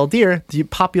white-tailed deer, the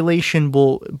population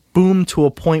will boom to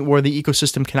a point where the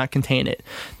ecosystem cannot contain it.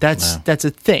 That's a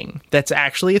thing. That's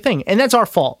actually a thing, and that's our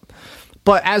fault.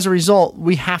 But as a result,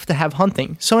 we have to have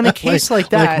hunting. So in a case like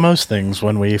that, like most things,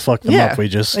 when we fuck them up, we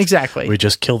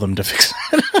just kill them to fix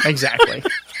it. Exactly.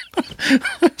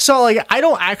 So, I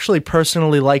don't actually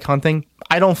personally like hunting.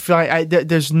 I don't feel it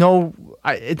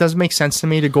doesn't make sense to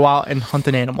me to go out and hunt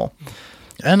an animal.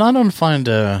 And I don't find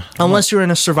unless you're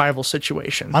in a survival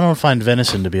situation. I don't find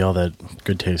venison to be all that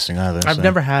good tasting either. I've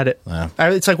never had it. Yeah.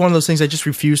 It's like one of those things I just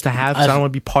refuse to have because I don't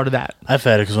want to be part of that. I've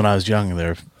had it because when I was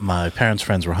young, my parents'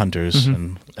 friends were hunters,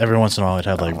 and every once in a while I'd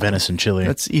have venison chili.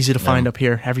 That's easy to find up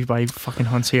here. Everybody fucking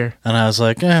hunts here. And I was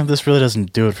like, this really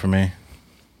doesn't do it for me.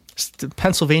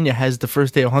 Pennsylvania has the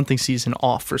first day of hunting season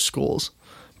off for schools.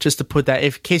 Just to put that,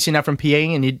 in case you're not from PA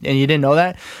and you didn't know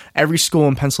that, every school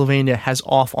in Pennsylvania has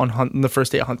off on the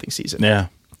first day of hunting season. Yeah,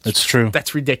 it's true.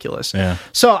 That's ridiculous. Yeah.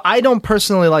 So I don't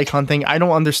personally like hunting. I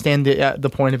don't understand the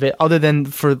point of it, other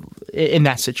than in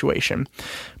that situation.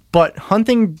 But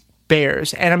hunting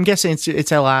bears, and I'm guessing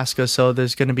it's Alaska, so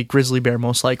there's going to be grizzly bear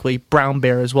most likely, brown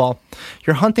bear as well.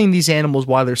 You're hunting these animals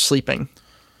while they're sleeping.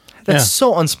 That's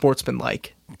so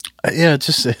unsportsmanlike. Yeah,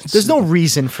 there's no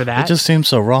reason for that. It just seems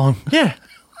so wrong. Yeah.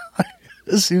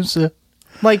 It seems to...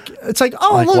 it's like,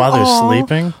 oh, like look, while they're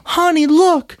sleeping? Honey,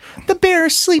 look, the bear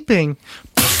is sleeping.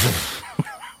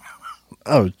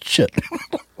 Oh, shit.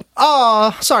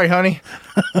 Oh, sorry, honey.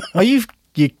 Are you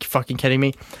fucking kidding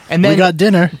me? And then we got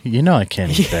dinner. You know I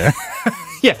can't eat bear.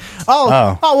 Yeah.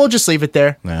 Oh, we'll just leave it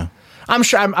there. Yeah. I'm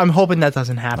sure. I'm hoping that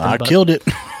doesn't happen. I killed it.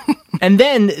 And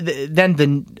then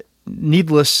the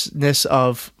needlessness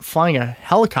of flying a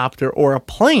helicopter or a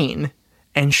plane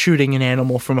and shooting an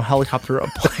animal from a helicopter or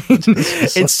a plane.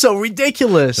 It's so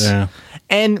ridiculous. Yeah.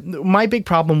 And my big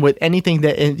problem with anything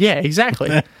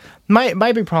exactly.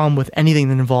 my big problem with anything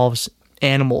that involves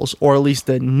animals, or at least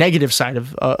the negative side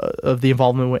of the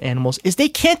involvement with animals, is they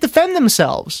can't defend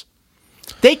themselves.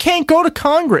 They can't go to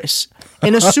Congress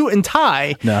in a suit and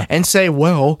tie and say,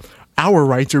 well, our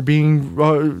rights are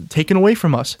being taken away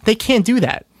from us. They can't do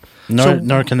that.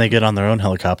 Nor can they get on their own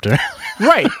helicopter.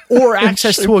 Right. Or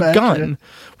access to a gun,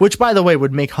 which, by the way,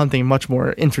 would make hunting much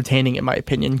more entertaining, in my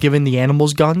opinion, giving the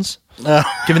animals guns,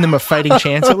 giving them a fighting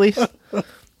chance at least.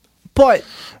 But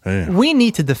we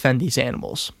need to defend these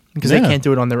animals because they can't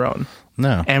do it on their own.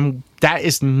 No. And that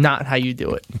is not how you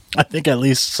do it. I think at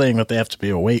least saying that they have to be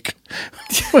awake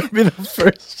would be the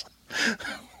first.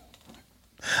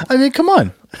 I mean, come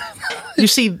on. You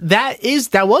see, that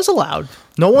was allowed.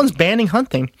 No one's banning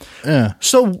hunting. Yeah.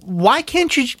 So why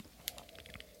can't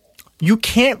you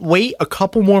can't wait a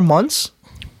couple more months?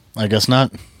 I guess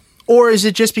not. Or is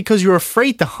it just because you're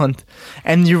afraid to hunt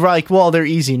and you're like, well, they're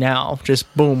easy now.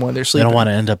 Just boom when they're sleeping. They don't want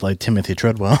to end up like Timothy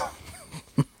Treadwell.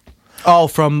 Oh,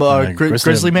 from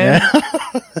Grizzly Man?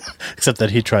 Yeah. Except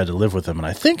that he tried to live with him, and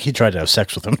I think he tried to have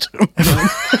sex with him, too.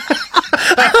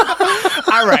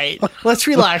 All right. Let's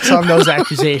relax on those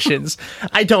accusations.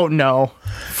 I don't know.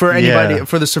 For anybody,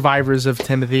 for the survivors of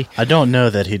Timothy. I don't know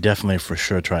that he definitely for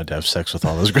sure tried to have sex with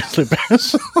all those grizzly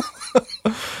bears.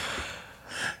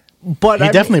 But he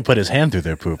definitely put his hand through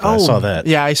their poop. I saw that.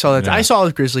 Yeah, I saw that. Yeah. I saw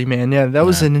Grizzly Man. Yeah, that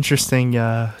was an interesting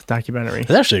documentary. It's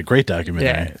actually a great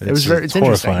documentary. Yeah, it's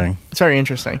horrifying. It's very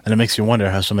interesting. And it makes you wonder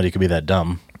how somebody could be that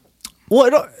dumb.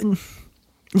 Well,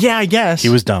 Yeah, I guess. He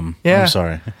was dumb. Yeah. I'm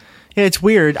sorry. Yeah, it's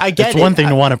weird. I get It's it. one thing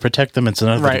to want to protect them. It's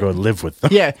another Right. to go live with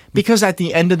them. Yeah, because at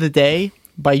the end of the day,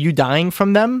 by you dying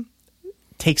from them,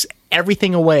 takes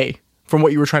everything away from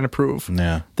what you were trying to prove.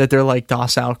 Yeah. That they're like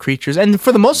docile creatures. And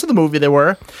for the most of the movie, they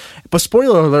were. But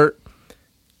spoiler alert,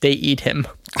 they eat him.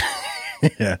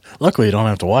 Yeah. Luckily, you don't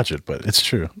have to watch it, but it's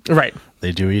true. Right.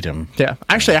 They do eat him. Yeah.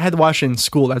 Actually, I had to watch it in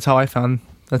school. That's how I found.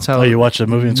 That's how. Oh, you watched the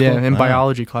movie in school? Yeah, in Wow.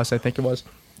 biology class, I think it was.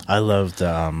 I loved,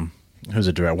 who's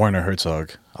the director? Werner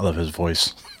Herzog. I love his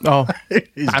voice. Oh,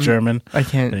 He's German. I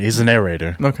can't. He's the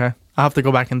narrator. Okay, I'll have to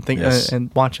go back and think Yes. and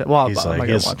watch it. Well, He's I'm like, not he,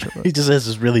 gonna has, watch it. But. he just has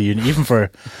this really unique, even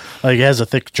for, like, he has a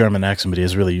thick German accent, but he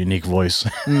has a really unique voice.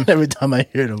 Every time I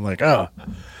hear it, I'm like, oh,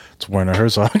 it's Werner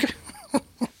Herzog.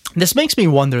 This makes me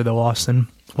wonder, though, Austin,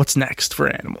 what's next for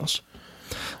animals?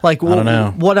 Like, I don't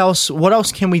know. What else? What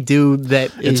else can we do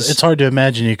that is? It's hard to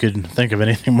imagine you could think of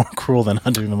anything more cruel than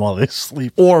hunting them while they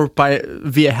sleep. Or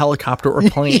via helicopter or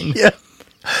plane. Yeah.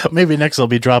 Maybe next they'll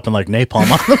be dropping like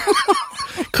napalm on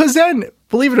them. Because then,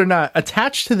 believe it or not,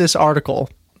 attached to this article,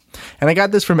 and I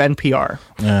got this from NPR,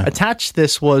 attached to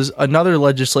this was another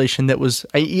legislation that was,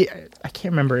 I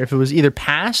can't remember if it was either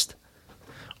passed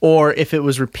or if it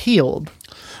was repealed.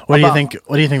 What do you think?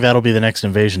 What do you think that'll be the next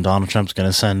invasion? Donald Trump's going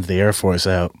to send the Air Force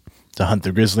out to hunt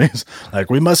the grizzlies. Like,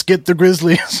 we must get the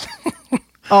grizzlies.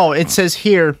 Oh, it says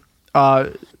here,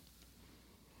 the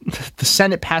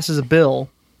Senate passes a bill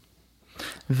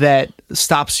that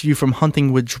stops you from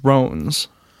hunting with drones.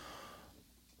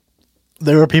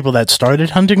 There were people that started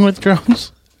hunting with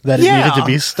drones that it Yeah. needed to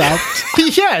be stopped.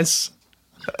 Yes.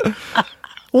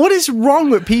 What is wrong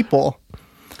with people?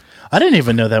 I didn't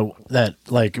even know that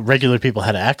like regular people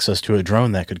had access to a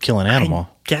drone that could kill an animal.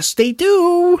 Guess they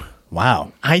do.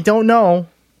 Wow. I don't know.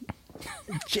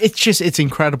 It's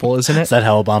incredible, isn't it? Is that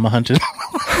how Obama hunted?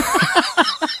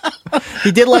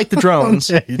 He did like the drones.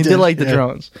 Yeah, he did like the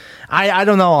drones. I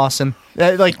don't know, Austin.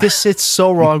 Like, this sits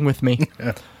so wrong with me.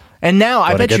 Yeah. And now I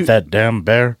Gotta bet get you that damn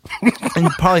bear. and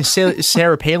probably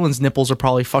Sarah Palin's nipples are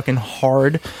probably fucking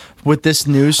hard with this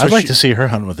news. So I'd like to see her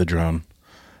hunt with a drone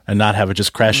and not have it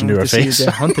just crash into her face.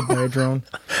 Get hunted by a drone.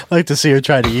 I'd like to see her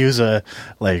try to use a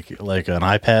like an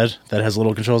iPad that has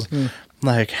little controls.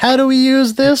 Like, how do we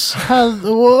use this?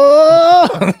 Whoa!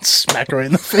 Smack her right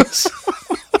in the face.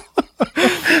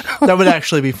 That would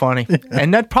actually be funny.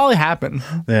 And that'd probably happen.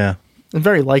 Yeah.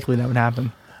 Very likely that would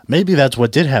happen. Maybe that's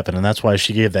what did happen, and that's why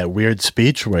she gave that weird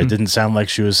speech where it didn't sound like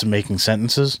she was making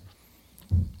sentences.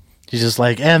 She's just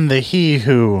like, and the he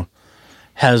who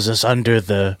has us under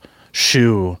the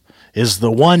shoe is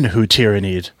the one who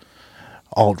tyrannied.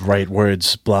 Alt-right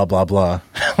words, blah, blah, blah.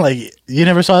 Like, you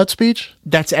never saw that speech?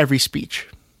 That's every speech.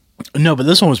 No, but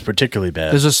this one was particularly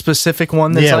bad. There's a specific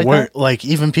one that's like where that? like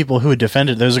even people who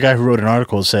defended, there's a guy who wrote an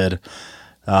article that said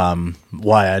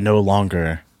why I no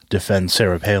longer defend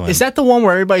Sarah Palin. Is that the one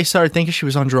where everybody started thinking she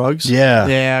was on drugs? Yeah.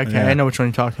 Yeah, okay. Yeah. I know which one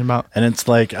you're talking about. And it's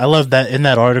like, I love that in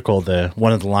that article,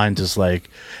 one of the lines is like,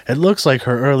 it looks like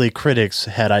her early critics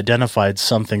had identified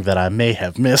something that I may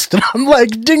have missed. And I'm like,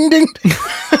 ding, ding.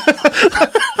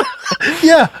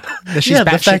 Yeah. That she's yeah, the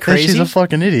batshit fact that she's crazy? a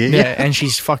fucking idiot. Yeah, and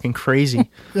she's fucking crazy.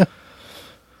 Yeah.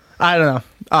 I don't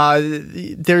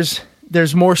know.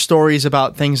 There's more stories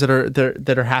about things that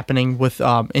are happening with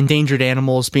endangered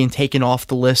animals being taken off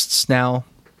the lists now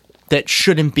that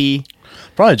shouldn't be.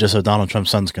 Probably just so Donald Trump's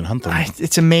sons can hunt them.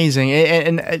 It's amazing,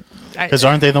 Because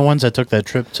aren't they the ones that took that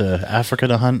trip to Africa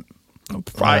to hunt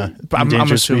I'm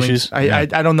endangered assuming. species? I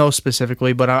don't know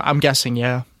specifically, but I'm guessing.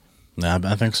 Yeah, Nah,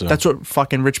 I think so. that's what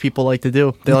fucking rich people like to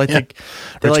do. They like Yeah. to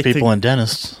they Rich like people to, and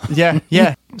dentists.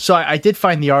 Yeah. So I did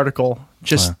find the article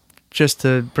just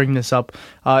to bring this up.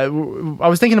 I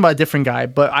was thinking about a different guy,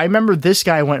 but I remember this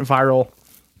guy went viral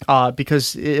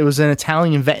because it was an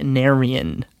Italian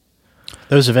veterinarian.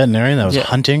 There was a veterinarian that was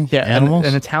hunting animals?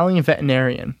 An Italian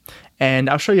veterinarian.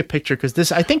 And I'll show you a picture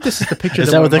because I think this is the picture.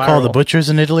 Is that what went they call the viral. butchers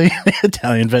in Italy?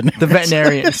 Italian veterinarians. The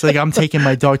veterinarian. It's like, I'm taking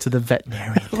my dog to the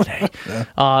veterinarian today.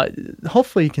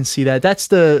 Hopefully you can see that.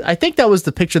 I think that was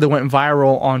the picture that went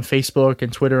viral on Facebook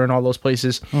and Twitter and all those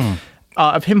places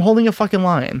of him holding a fucking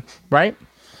lion, right?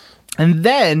 And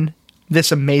then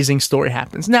this amazing story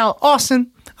happens. Now, Austin,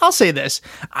 I'll say this.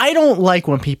 I don't like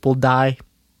when people die.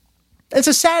 It's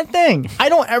a sad thing. I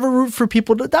don't ever root for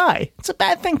people to die. It's a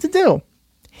bad thing to do.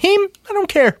 Him, I don't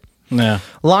care. Yeah.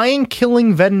 Lion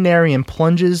killing veterinarian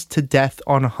plunges to death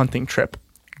on a hunting trip.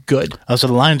 Good. Oh, so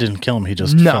the lion didn't kill him. He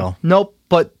just fell. Nope,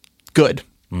 but good.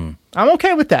 I'm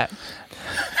okay with that.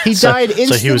 He died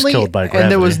instantly, so he was killed by and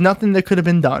there was gravity. nothing that could have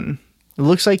been done. It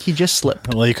looks like he just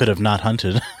slipped. Well, he could have not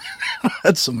hunted.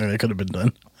 That's something that could have been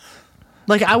done.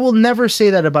 Like, I will never say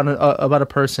that about a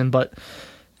person, but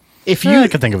if you, I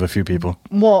can think of a few people.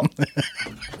 well,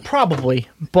 probably,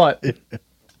 but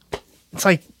it's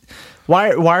like,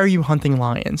 why are you hunting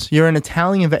lions? You're an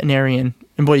Italian veterinarian,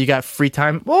 and boy, you got free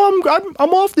time. Well, I'm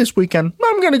off this weekend.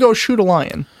 I'm gonna go shoot a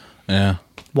lion. Yeah.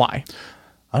 Why?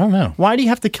 I don't know. Why do you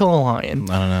have to kill a lion?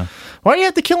 I don't know. Why do you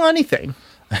have to kill anything?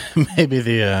 Maybe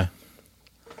the.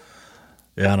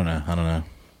 Yeah, I don't know.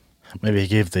 Maybe he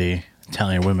gave the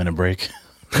Italian women a break.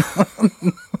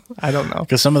 I don't know.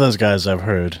 Because some of those guys I've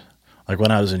heard, like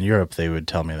when I was in Europe, they would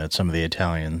tell me that some of the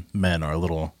Italian men are a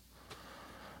little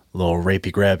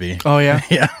rapey grabby. Oh yeah,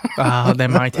 Yeah. Oh, they're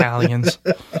my Italians.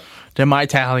 They're my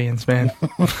Italians, man.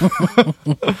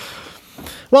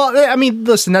 Well, I mean,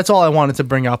 listen, that's all I wanted to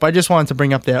bring up. I just wanted to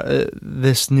bring up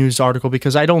this news article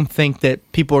because I don't think that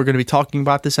people are going to be talking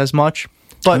about this as much.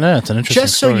 But no, it's an interesting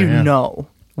just so story, you yeah. know,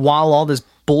 while all this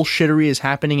bullshittery is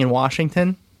happening in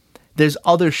Washington, there's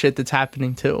other shit that's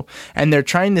happening too. And they're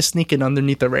trying to sneak it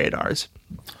underneath the radars.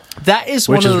 That is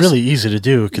Which one of is those, really easy to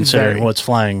do considering Very. what's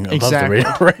flying above Exactly. the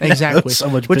radar right now. Exactly. That's so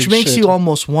much Which big makes shit. you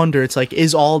almost wonder, it's like,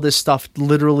 is all this stuff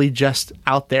literally just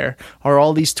out there? Are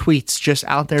all these tweets just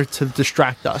out there to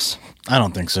distract us? I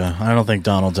don't think so. I don't think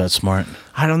Donald's that smart.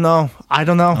 I don't know. I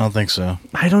don't think so.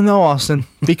 I don't know, Austin.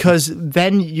 Because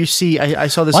then you see, I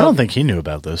saw this. I don't think he knew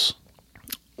about this.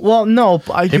 Well, no.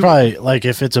 I He do. probably, like,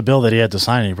 if it's a bill that he had to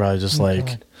sign, he probably just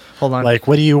Hold on. like,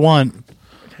 what do you want?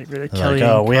 Like, Like,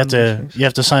 oh, you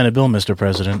have to sign a bill, Mr.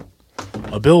 President.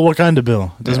 A bill? What kind of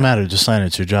bill? It doesn't matter. Just sign it.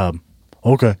 It's your job.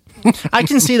 Okay. I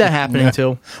can see that happening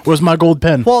too. Where's my gold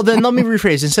pen? Well, then let me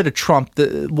rephrase. Instead of Trump,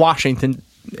 Washington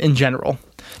in general,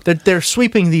 they're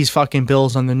sweeping these fucking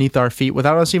bills underneath our feet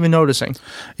without us even noticing.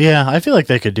 Yeah, I feel like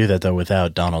they could do that, though,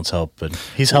 without Donald's help. But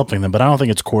he's helping them, but I don't think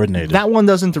it's coordinated. That one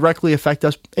doesn't directly affect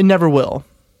us. It never will.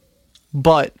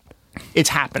 But it's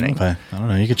happening. Okay. I don't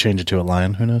know. You could change it to a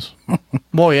lion. Who knows?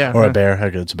 Well, yeah. Or a bear.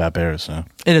 Heck, it's about bears, so.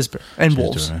 It is bear. And She's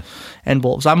wolves. doing it. And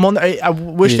wolves. I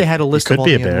wish they had a list could of all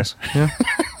be the a bear. animals. Yeah.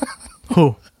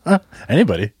 Who?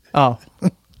 Anybody. Oh.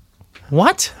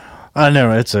 What?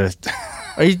 No, it's a.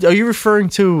 Are you referring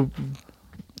to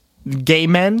gay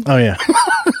men? Oh, yeah.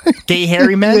 Gay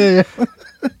hairy men?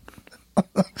 Yeah.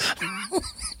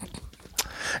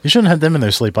 You shouldn't have them in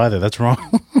their sleep either. That's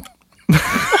wrong.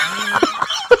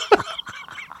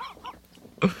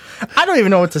 I don't even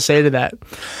know what to say to that.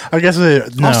 I guess no.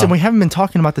 Austin, we haven't been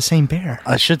talking about the same bear.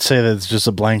 I should say that it's just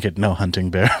a blanket, no hunting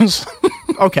bears.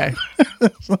 Okay.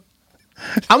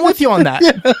 I'm with you on that.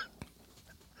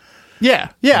 Yeah,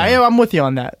 I'm with you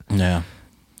on that. Yeah.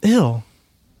 Ew.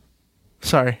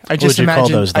 Sorry. I What just would you call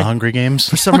imagined those? The Hungry Games?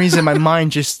 For some reason, my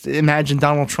mind just imagined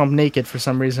Donald Trump naked for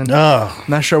some reason. Oh.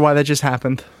 Not sure why that just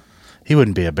happened. He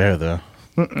wouldn't be a bear, though.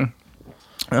 I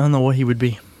don't know what he would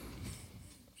be.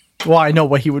 Well, I know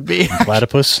what he would be.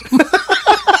 Platypus?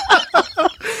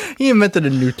 He invented a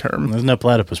new term. There's no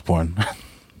platypus porn.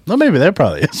 No, maybe there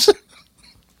probably is.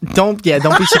 Don't be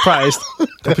surprised.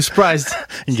 Don't be surprised.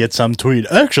 And get some tweet.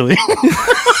 Actually.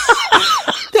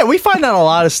 Yeah, we find out a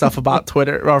lot of stuff about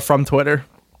Twitter or from Twitter.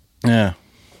 Yeah.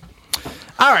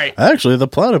 All right. Actually, the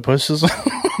platypus is.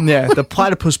 Yeah, the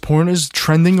platypus porn is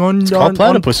trending on. It's called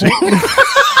platypusy.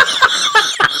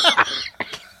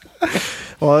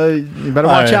 Well, you better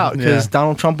watch All right, out because yeah.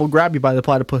 Donald Trump will grab you by the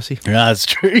platypusy. Yeah, that's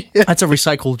true. Yeah. That's a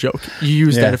recycled joke. You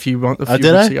used Yeah. that a few Did weeks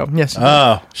I? ago. Yes.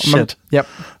 Oh, shit. Yep.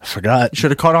 I forgot.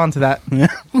 Should have caught on to that.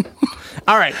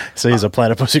 All right. So he's a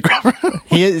platypusy grabber.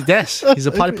 He is. Yes, he's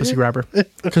a platypusy grabber.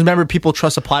 Because remember, people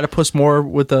trust a platypus more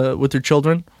with their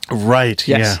children. Right.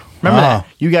 Yes. Yeah. Remember Oh. that?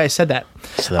 You guys said that.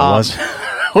 So that was.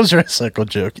 What was a recycled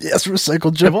joke? Yes,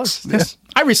 recycled jokes. It was. Yes.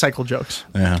 I recycle jokes.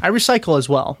 Yeah. I recycle as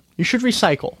well. You should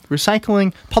recycle.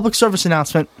 Recycling, public service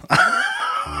announcement.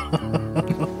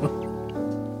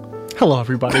 Hello,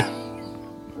 everybody.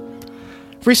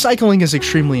 Recycling is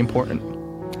extremely important.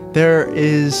 There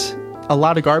is a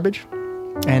lot of garbage,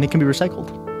 and it can be recycled.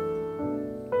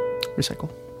 Recycle.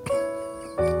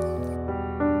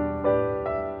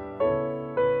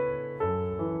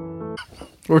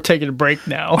 We're taking a break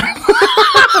now.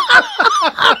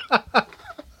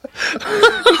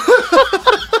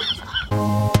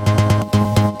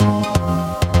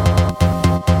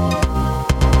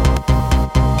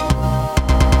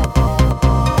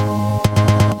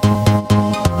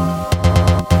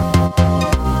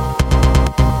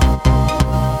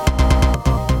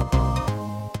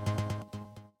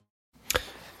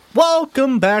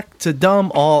 Welcome back to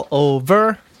Dumb All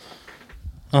Over.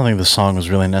 I don't think the song was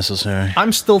really necessary.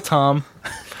 I'm still Tom,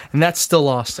 and that's still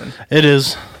Austin. It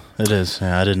is. It is.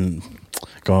 Yeah, I didn't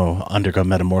undergo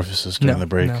metamorphosis during the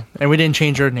break. No. And we didn't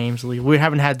change our names. We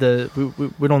haven't had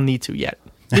we don't need to yet.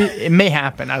 It may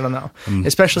happen. I don't know.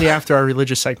 Especially after our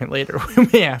religious segment later. We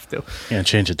may have to. Yeah,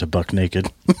 change it to buck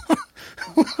naked.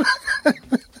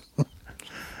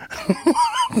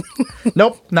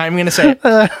 Nope. Not even going to say it.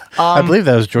 I believe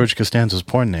that was George Costanza's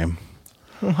porn name.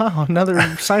 Wow, another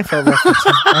Seinfeld reference.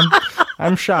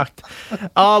 I'm shocked.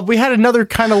 We had another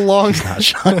kind of long. Not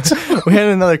shocked. We had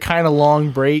another kind of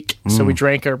long break, so we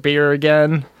drank our beer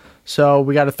again. So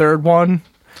we got a third one.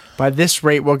 By this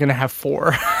rate, we're gonna have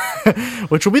 4,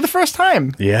 which will be the first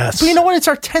time. Yes. But you know what? It's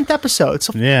our 10th episode,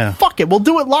 so Yeah. fuck it. We'll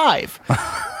do it live.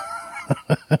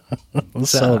 We'll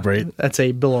celebrate. That's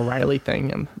a Bill O'Reilly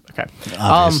thing. Okay.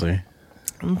 Obviously.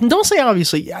 Don't say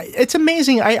obviously. It's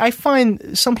amazing. I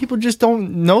find some people just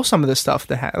don't know some of this stuff.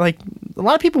 Like a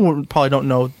lot of people probably don't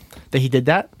know that he did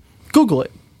that. Google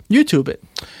it. YouTube it.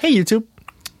 Hey, YouTube.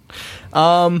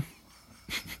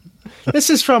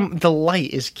 This is from... The light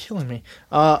is killing me.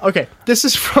 Okay. This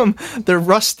is from the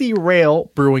Rusty Rail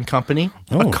Brewing Company.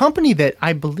 A company that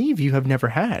I believe you have never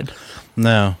had.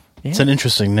 No. It's an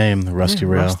interesting name, the Rusty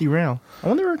Rail. Rusty Rail. I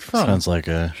wonder where it's from. Sounds like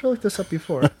a... I should have looked this up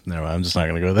before. No, I'm just not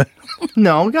going to go there.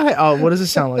 No, go ahead. Oh, what does it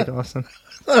sound like, Austin?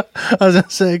 I was going to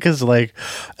say, because like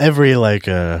every like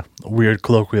weird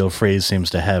colloquial phrase seems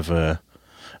to have an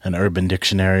Urban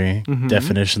Dictionary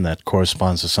definition that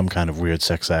corresponds to some kind of weird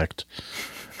sex act.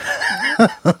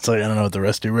 It's like, I don't know what the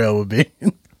Rusty Rail would be.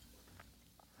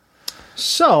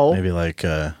 So... Maybe like...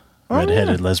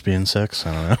 redheaded lesbian sex?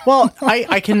 I don't know. Well,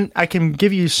 I can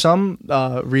give you some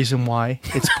reason why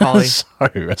it's probably...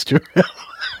 Sorry, Rusty Rail.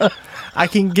 I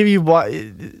can give you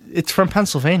why it's from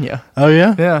Pennsylvania. Oh,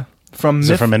 yeah? Yeah. Is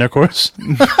it from intercourse?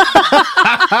 No,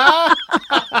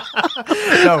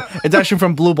 it's actually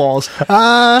from Blue Balls.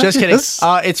 Just kidding. Yes.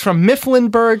 It's from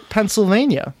Mifflinburg,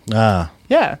 Pennsylvania. Ah.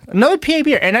 Yeah, another PA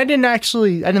beer. And I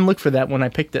didn't look for that when I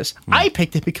picked this. I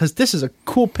picked it because this is a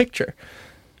cool picture.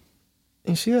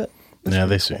 You see that? Yeah,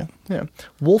 they see it. Yeah.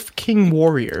 Wolf King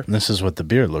Warrior. And this is what the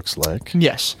beer looks like.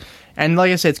 Yes. And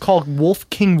like I said, it's called Wolf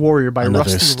King Warrior by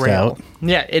Another Rusty Rail. stout.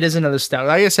 Yeah, it is another stout.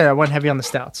 Like I said, I went heavy on the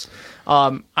stouts.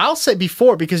 I'll say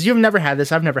before, because you've never had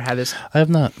this. I've never had this. I have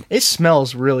not. It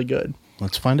smells really good.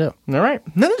 Let's find out. All right.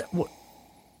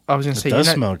 I was going to say, It does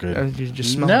you're not- smell good. You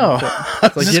just smell No.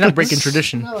 It's like you're not breaking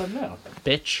tradition. No.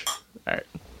 Bitch. All right.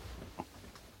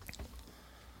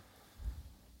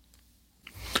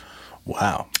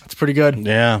 Wow. It's pretty good.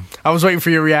 Yeah. I was waiting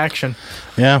for your reaction.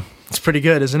 Yeah. It's pretty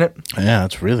good, isn't it? Yeah,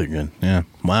 it's really good. Yeah.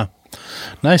 Wow.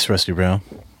 Nice, Rusty Rail.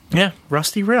 Yeah.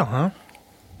 Rusty Rail, huh?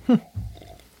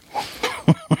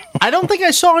 I don't think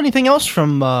I saw anything else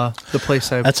from the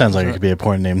place I... That sounds like it could be a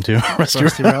porn name, too. Rusty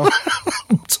Rusty Rail. Rail.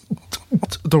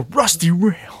 The Rusty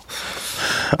Rail.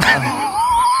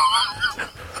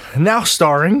 Now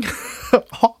starring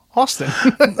Austin.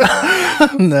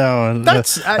 No. I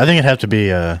think it'd have to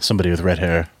be somebody with red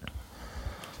hair.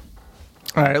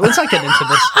 All right, let's not get into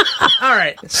this. All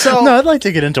right, so... No, I'd like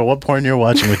to get into what porn you're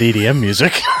watching with EDM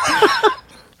music.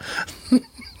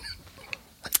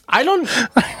 I don't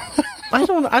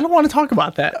want to talk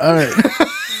about that. All right.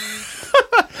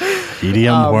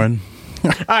 EDM porn.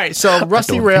 All right, so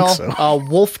Rusty don't Rail, think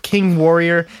Wolf King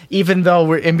Warrior. Even though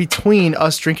we're in between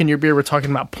us drinking your beer, we're talking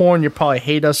about porn. You probably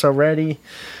hate us already.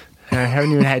 I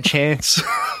haven't even had a chance.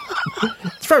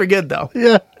 It's very good, though.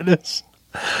 Yeah, it is.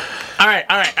 All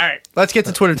right. Let's get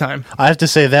to Twitter time. I have to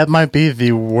say, that might be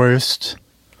the worst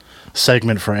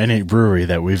segment for any brewery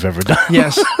that we've ever done.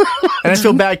 Yes. And I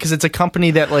feel bad because it's a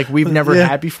company that like we've never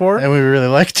had before. And we really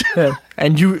liked it. Yeah.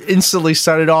 And you instantly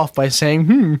started off by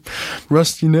saying,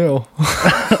 Rusty Nail.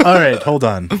 All right, hold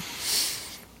on.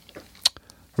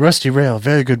 Rusty Rail,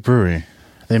 very good brewery.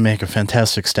 They make a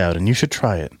fantastic stout, and you should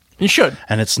try it. You should.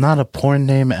 And it's not a porn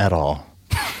name at all.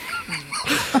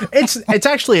 It's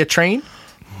actually a train.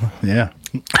 Yeah.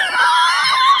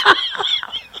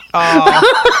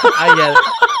 I get it.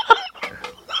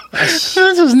 This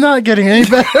is not getting any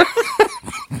better.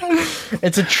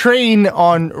 It's a train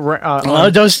on.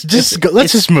 Let's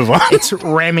just move on. It's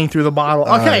ramming through the bottle.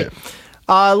 Okay,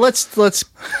 let's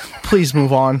please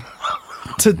move on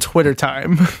to Twitter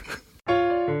time.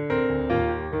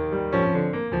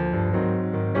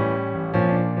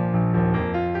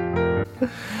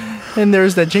 And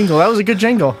there's that jingle. That was a good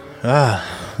jingle.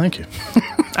 Thank you.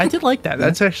 I did like that.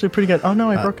 That's actually pretty good. Oh no,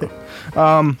 I broke it.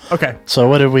 Okay. So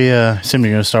what did we assume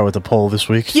you're going to start with the poll this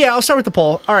week? Yeah, I'll start with the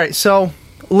poll. All right, so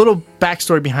a little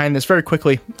backstory behind this very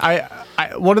quickly. I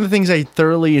one of the things I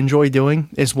thoroughly enjoy doing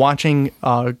is watching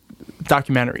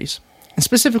documentaries, and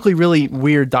specifically really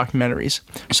weird documentaries.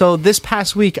 So this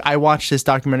past week, I watched this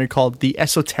documentary called The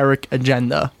Esoteric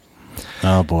Agenda.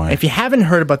 Oh boy. If you haven't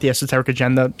heard about The Esoteric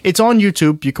Agenda, it's on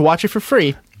YouTube. You can watch it for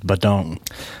free. But don't.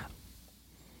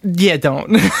 Yeah, don't.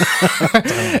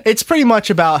 It's pretty much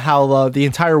about how the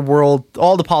entire world,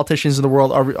 all the politicians in the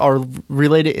world are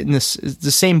related in the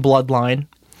same bloodline,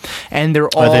 and they're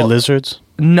all. Are they lizards?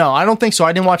 No, I don't think so.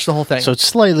 I didn't watch the whole thing. So it's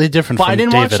slightly different But from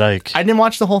David Icke. I didn't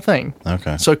watch the whole thing.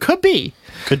 Okay. So it could be.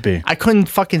 Could be. I couldn't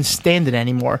fucking stand it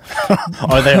anymore.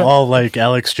 Are they all like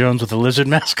Alex Jones with a lizard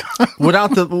mask on?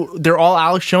 They're all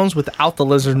Alex Jones without the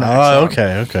lizard mask. Oh,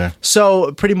 on. okay.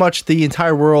 So pretty much the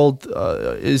entire world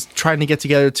is trying to get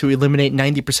together to eliminate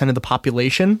 90% of the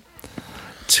population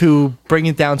to bring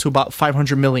it down to about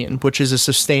 500 million, which is a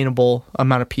sustainable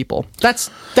amount of people. That's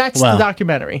the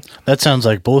documentary. That sounds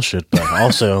like bullshit, but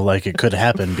also like it could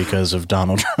happen because of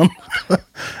Donald Trump.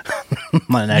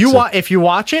 If you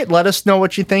watch it, let us know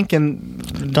what you think,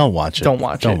 and don't watch it. Don't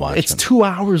watch it. It's 2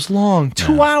 hours long.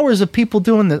 2 hours of people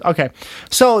doing this. Okay,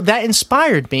 so that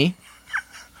inspired me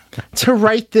to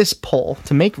write this poll,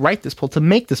 to make this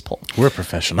poll. We're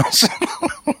professionals.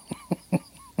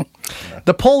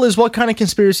 The poll is, what kind of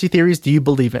conspiracy theories do you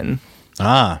believe in?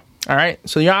 All right.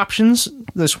 So the options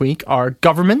this week are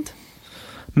government,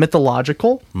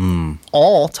 mythological,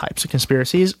 all types of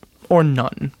conspiracies, or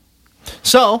none.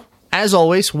 So, as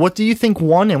always, what do you think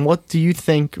won, and what do you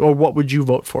think, or what would you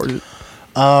vote for?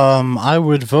 I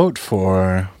would vote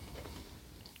for...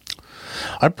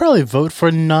 I'd probably vote for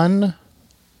none.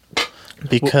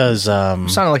 Because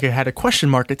sounded like it had a question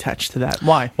mark attached to that.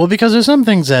 Why? Well, because there's some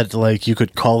things that like you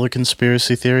could call a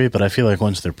conspiracy theory, but I feel like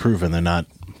once they're proven, they're not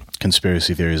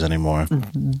conspiracy theories anymore.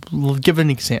 Well, give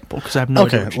an example, because I have no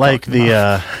idea what you're like talking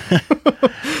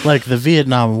about. like the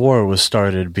Vietnam War was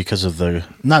started because of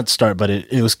but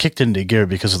it was kicked into gear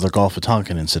because of the Gulf of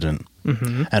Tonkin incident,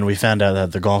 and we found out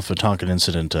that the Gulf of Tonkin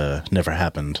incident never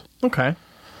happened. Okay.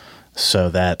 So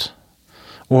that,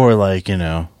 or like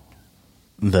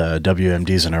the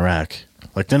WMDs in Iraq,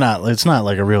 like it's not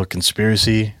like a real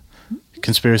conspiracy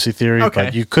theory,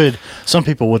 okay. But some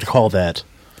people would call that,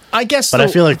 I guess, but I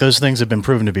feel like those things have been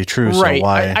proven to be true, right. So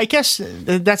why? I guess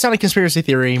that's not a conspiracy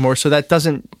theory anymore, so that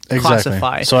doesn't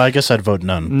classify. So I guess I'd vote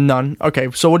none. None. Okay,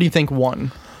 so what do you think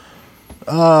won?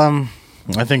 I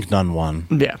think none won.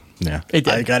 Yeah. It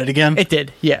did. I got it again? It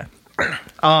did, yeah.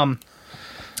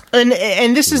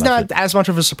 And this is not as much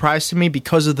of a surprise to me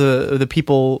because of the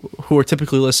people who are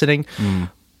typically listening.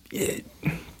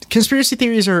 Conspiracy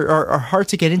theories are hard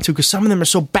to get into because some of them are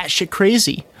so batshit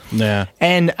crazy. Yeah.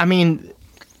 And, I mean,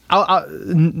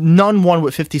 none won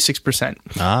with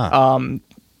 56%.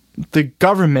 The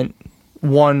government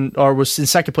won, or was in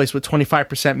second place with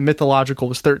 25%. Mythological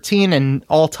was 13%, and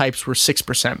all types were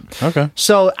 6%. Okay.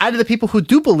 So out of the people who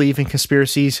do believe in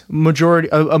conspiracies, a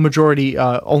majority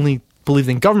only believed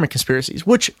in government conspiracies,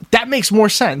 which that makes more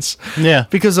sense. Yeah.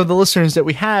 Because of the listeners that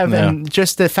we have, and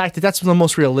just the fact that that's the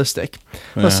most realistic.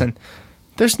 Yeah. Listen,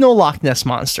 there's no Loch Ness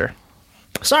Monster.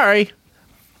 Sorry.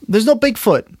 There's no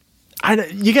Bigfoot.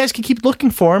 You guys can keep looking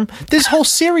for him. There's a whole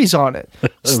series on it.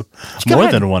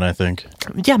 More than one, I think.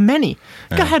 Yeah, many.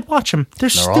 Yeah. Go ahead, watch them. They're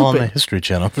stupid. All on the History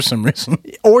Channel for some reason.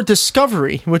 Or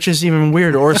Discovery, which is even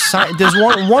weirder. Or there's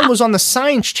one was on the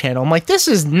Science Channel. I'm like, this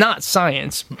is not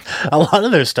science. A lot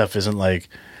of their stuff isn't like,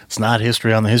 it's not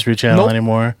history on the History Channel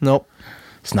anymore. Nope.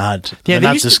 It's not. Yeah,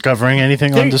 they're not discovering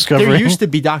anything on Discovery. There used to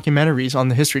be documentaries on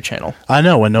the History Channel. I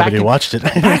know, when nobody watched it.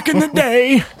 Back in the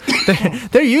day.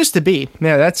 There used to be.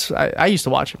 Yeah, I used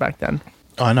to watch it back then.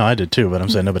 Oh, I know, I did too, but I'm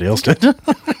saying nobody else did.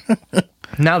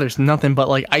 Now there's nothing but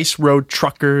like ice road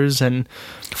truckers and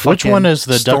Which one is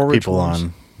the duck people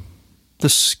on?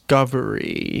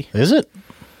 Discovery. Is it?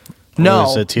 No. Or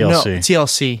is it TLC? No,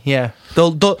 TLC, yeah.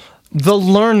 The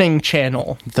Learning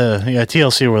Channel.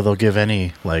 TLC, where they'll give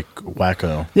any like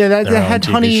wacko. Yeah, that had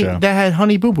Honey. That had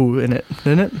Honey Boo Boo in it,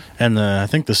 didn't it? And I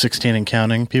think the 16 and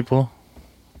counting people.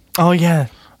 Oh yeah.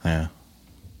 Yeah.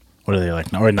 What are they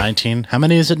like? Or 19? How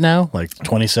many is it now? Like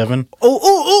 27?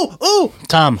 Oh!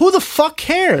 Tom, who the fuck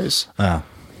cares?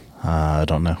 I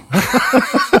don't know.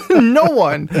 No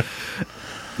one.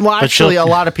 Well, actually, a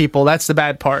lot of people. That's the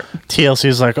bad part. TLC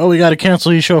is like, we got to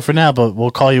cancel your show for now, but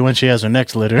we'll call you when she has her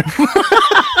next litter.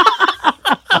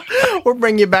 We'll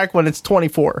bring you back when it's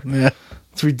 24. Yeah.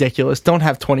 It's ridiculous. Don't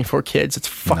have 24 kids. It's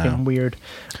fucking weird.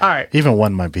 All right. Even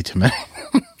one might be too many.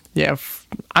 Yeah.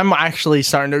 I'm actually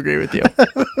starting to agree with you.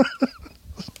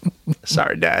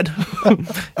 Sorry, Dad.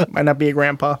 Might not be a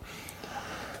grandpa.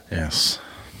 Yes.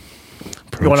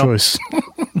 Pro-choice.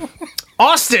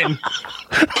 Austin!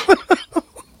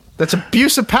 That's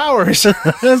abuse of powers.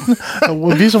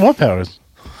 Abuse of what powers?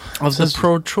 Of the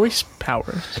pro-choice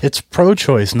powers. It's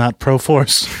pro-choice, not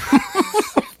pro-force.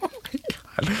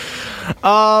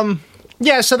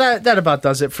 Yeah, so that about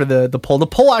does it for the poll. The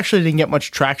poll actually didn't get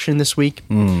much traction this week.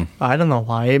 I don't know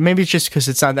why. Maybe it's just because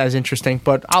it's not as interesting.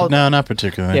 But No, not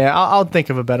particularly. Yeah, I'll think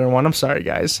of a better one. I'm sorry,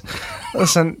 guys.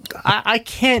 Listen, I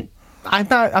can't.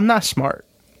 I'm not smart.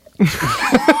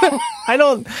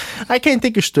 I can't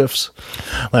think of stuffs.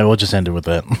 Like, we'll just end it with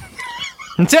that.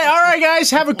 All right, guys,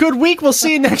 have a good week. We'll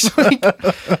see you next week.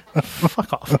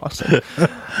 Fuck off, Austin. All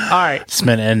right. It's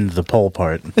meant to end the poll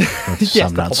part. Yes,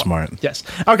 I'm not smart. Yes.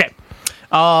 Okay.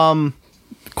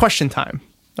 Question time.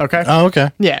 Okay. Oh,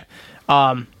 okay. Yeah.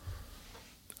 Austin,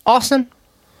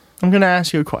 I'm going to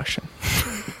ask you a question.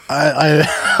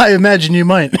 I imagine you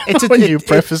might. When you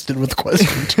prefaced it with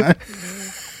question time.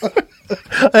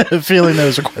 I had a feeling there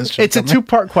was a question. It's a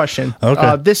two-part question.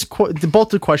 Okay. Both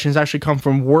the questions actually come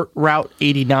from Route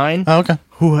 89. Oh, okay.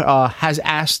 Who has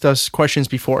asked us questions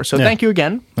before. So thank you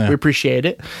again. Yeah. We appreciate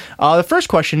it. The first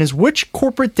question is, which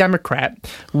corporate Democrat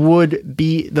would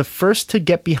be the first to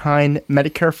get behind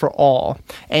Medicare for All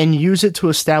and use it to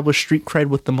establish street cred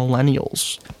with the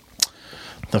millennials?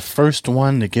 The first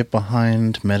one to get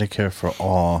behind Medicare for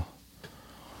All.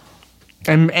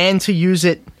 And to use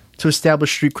it to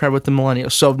establish street cred with the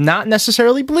millennials. So not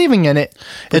necessarily believing in it.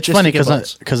 It's funny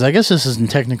because I guess this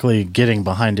isn't technically getting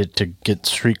behind it to get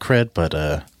street cred, but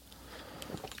I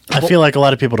feel like a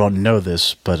lot of people don't know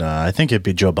this, but I think it'd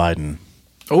be Joe Biden.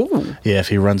 Oh. Yeah, if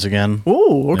he runs again.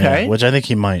 Oh, okay. Yeah, which I think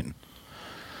he might.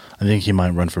 I think he might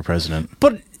run for president.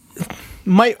 But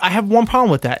I have one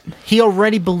problem with that. He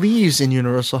already believes in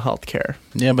universal health care.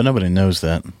 Yeah, but nobody knows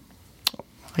that.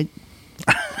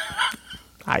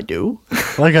 I do.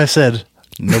 Like I said,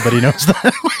 nobody knows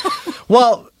that.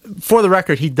 Well, for the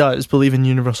record, he does believe in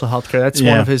universal health care. That's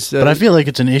one of his... but I feel like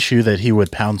it's an issue that he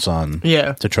would pounce on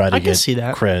to try to get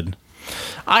cred.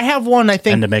 I have one, I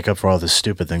think... And to make up for all the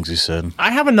stupid things he said.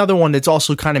 I have another one that's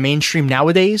also kind of mainstream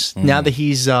nowadays, now that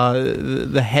he's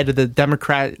the head of the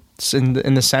Democrats in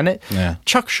the Senate. Yeah.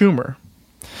 Chuck Schumer.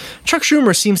 Chuck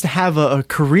Schumer seems to have a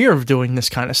career of doing this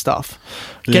kind of stuff,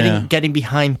 getting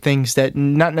behind things that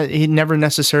he never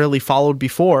necessarily followed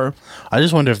before. I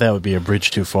just wonder if that would be a bridge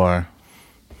too far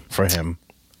for him.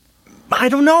 I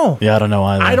don't know. Yeah, I don't know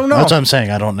either. I don't know. That's what I'm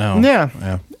saying. I don't know.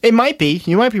 Yeah. It might be.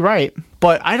 You might be right,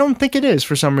 but I don't think it is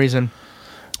for some reason.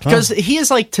 Because he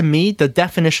is, like, to me, the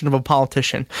definition of a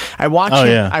politician. I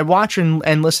watch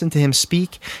and listen to him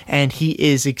speak, and he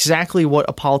is exactly what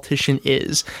a politician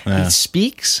is. Yeah. He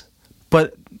speaks,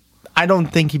 but I don't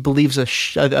think he believes a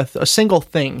single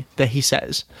thing that he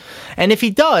says. And if he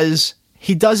does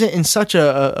it in such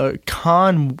a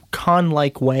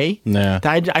con-like way that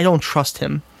I don't trust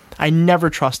him. I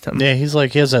never trust him. Yeah, he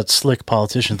has that slick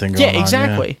politician thing going on. Yeah,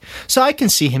 exactly. So I can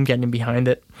see him getting behind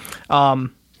it.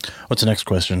 What's the next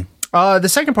question? The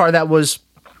second part of that was,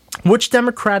 which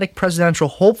Democratic presidential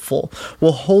hopeful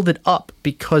will hold it up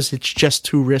because it's just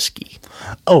too risky?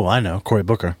 Oh, I know. Cory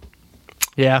Booker.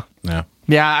 Yeah. Yeah.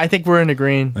 Yeah, I think we're in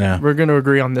agreeing. Yeah. We're going to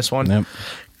agree on this one. Yep.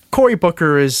 Cory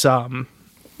Booker is,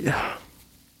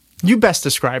 you best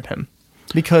describe him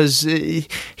because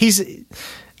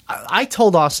I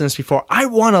told Austin this before. I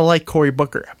want to like Cory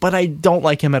Booker, but I don't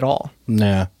like him at all.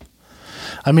 Yeah.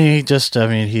 He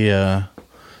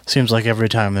seems like every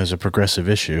time there's a progressive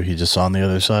issue, he's just on the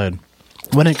other side.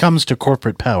 When it comes to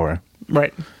corporate power,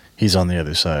 right, he's on the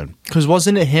other side. Because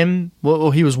wasn't it him?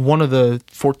 Well, he was one of the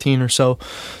 14 or so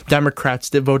Democrats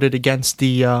that voted against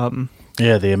the...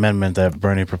 the amendment that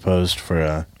Bernie proposed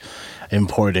for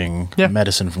importing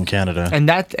medicine from Canada.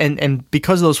 And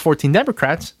because of those 14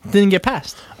 Democrats, didn't get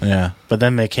passed. Yeah, but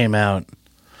then they came out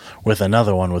with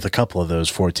another one with a couple of those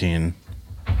 14...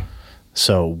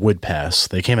 So would pass.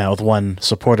 They came out with one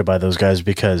supported by those guys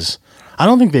because I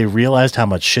don't think they realized how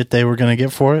much shit they were going to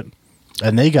get for it,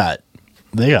 and they got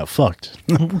fucked.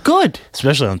 Good,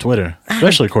 especially on Twitter,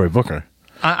 especially Cory Booker.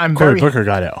 Cory Booker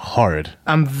got it hard.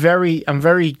 I'm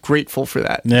very grateful for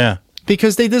that. Yeah,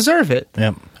 because they deserve it.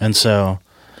 Yep. And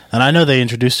I know they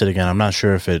introduced it again. I'm not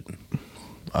sure if it.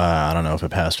 I don't know if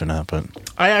it passed or not, but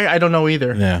I don't know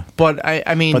either. Yeah, but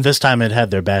I mean, but this time it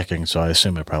had their backing, so I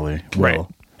assume it probably will. Right.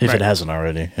 If it hasn't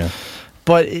already, yeah.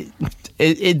 But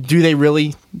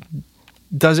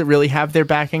does it really have their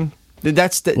backing?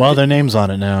 Well, their name's on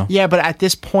it now. Yeah, but at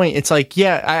this point, it's like,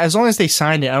 as long as they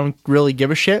signed it, I don't really give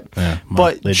a shit. Yeah,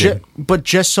 well, but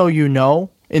just so you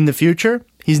know, in the future,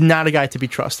 he's not a guy to be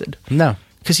trusted. No.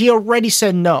 Because he already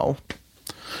said no.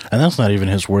 And that's not even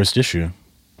his worst issue.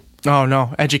 Oh,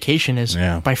 no. Education is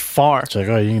by far. It's like,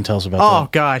 you can tell us about that. Oh,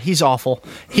 God, he's awful.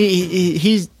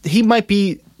 He might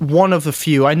be one of the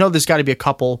few, I know there's got to be a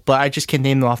couple, but I just can't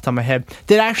name them off the top of my head,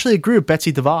 that actually agree with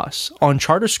Betsy DeVos on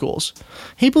charter schools.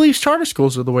 He believes charter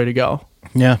schools are the way to go.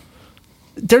 Yeah.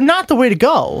 they're not the way to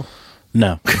go.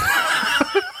 No.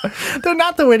 They're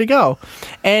not the way to go.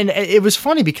 And it was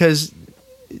funny because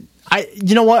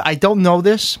you know what? I don't know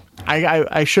this.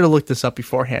 I should have looked this up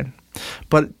beforehand.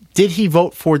 But did he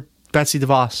vote for Betsy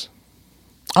DeVos?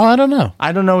 Oh, I don't know.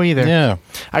 I don't know either. Yeah.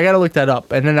 I got to look that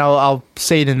up, and then I'll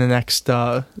say it in the next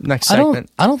segment.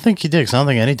 I don't think he did, 'cause I don't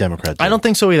think any Democrat did. I don't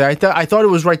think so either. I thought it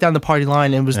was right down the party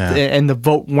line, and and the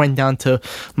vote went down to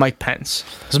Mike Pence.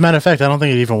 As a matter of fact, I don't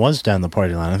think it even was down the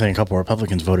party line. I think a couple of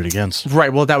Republicans voted against.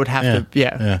 Right. Well, that would have to.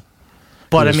 Yeah. Yeah.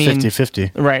 But It was I mean,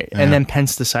 50-50. right? Yeah. And then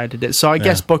Pence decided it. So I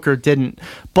guess Booker didn't,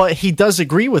 but he does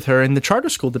agree with her in the charter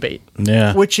school debate.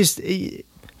 Yeah. Which is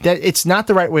that it's not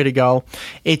the right way to go.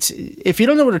 It's if you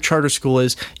don't know what a charter school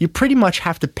is, you pretty much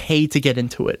have to pay to get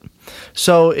into it.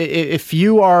 So if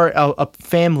you are a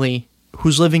family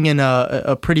who's living in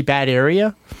a pretty bad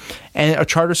area and a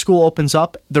charter school opens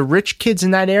up, the rich kids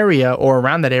in that area or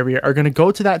around that area are going to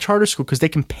go to that charter school because they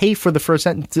can pay for the first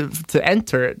to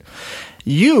enter it.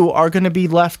 You are going to be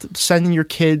left sending your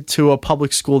kid to a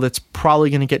public school that's probably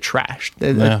going to get trashed.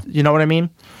 Yeah. You know what I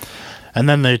mean? And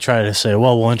then they try to say,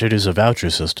 well, we'll introduce a voucher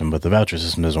system, but the voucher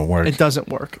system doesn't work. It doesn't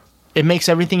work. It makes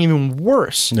everything even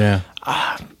worse. Yeah.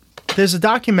 There's a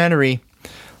documentary,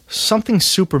 something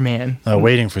Superman.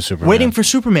 Waiting for Superman. Waiting for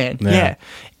Superman. Yeah. Yeah.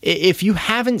 If you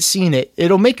haven't seen it,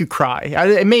 it'll make you cry.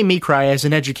 It made me cry as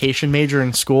an education major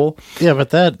in school. Yeah, but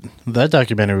that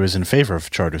documentary was in favor of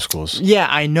charter schools. Yeah,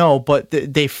 I know, but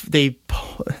they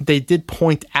did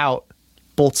point out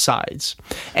both sides,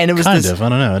 and it was I don't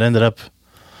know. It ended up.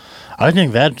 I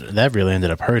think that really ended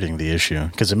up hurting the issue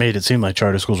because it made it seem like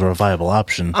charter schools were a viable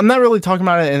option. I'm not really talking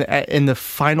about it in the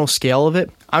final scale of it.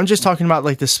 I'm just talking about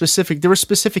like there were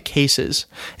specific cases,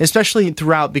 especially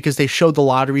throughout because they showed the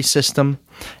lottery system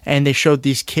and they showed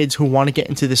these kids who want to get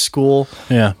into this school,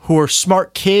 who are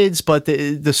smart kids, but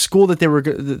the school that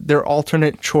their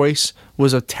alternate choice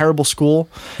was a terrible school,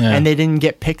 and they didn't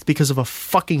get picked because of a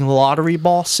fucking lottery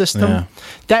ball system. Yeah.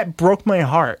 That broke my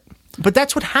heart. But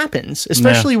that's what happens,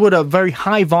 especially with a very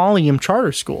high volume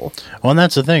charter school. Well, and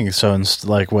that's the thing. So,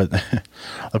 the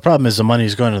problem is the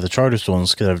money's going to the charter school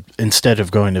instead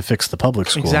of going to fix the public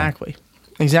school. Exactly.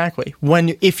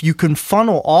 If you can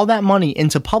funnel all that money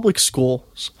into public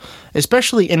schools,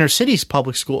 especially inner cities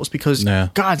public schools, because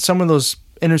God, some of those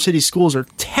inner city schools are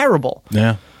terrible.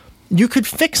 Yeah. You could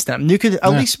fix them. You could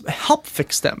at least help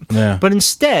fix them. Yeah. But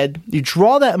instead, you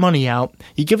draw that money out,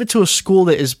 you give it to a school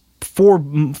that is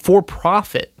for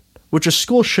profit, which a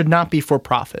school should not be for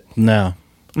profit. No.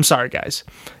 I'm sorry, guys.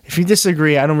 If you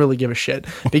disagree, I don't really give a shit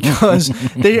because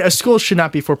a school should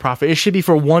not be for profit. It should be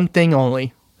for one thing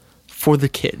only, for the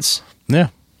kids. Yeah.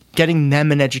 Getting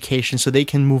them an education so they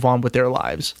can move on with their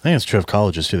lives. I think it's true of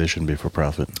colleges, too. They shouldn't be for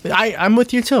profit. I'm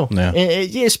with you, too. Yeah.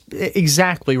 It's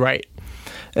exactly right.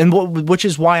 And which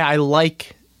is why I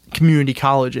like community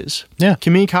colleges. Yeah.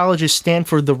 Community colleges stand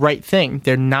for the right thing.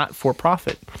 They're not for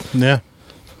profit. Yeah.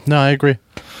 No, I agree.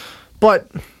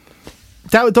 But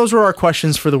those were our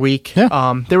questions for the week.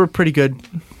 Yeah. They were pretty good.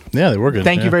 Yeah, they were good.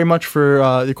 Thank you very much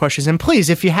for the questions. And please,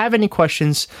 if you have any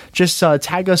questions, just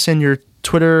tag us in your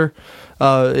Twitter,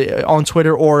 on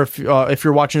Twitter, or if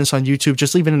you're watching this on YouTube,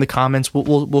 just leave it in the comments.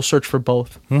 We'll search for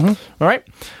both. Mm-hmm. All right.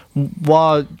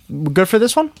 Well, we're good for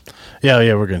this one? Yeah,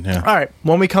 we're good. Yeah. All right.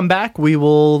 When we come back, we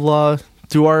will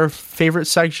do our favorite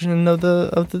section of the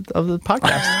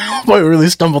podcast. Boy, we really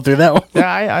stumbled through that one.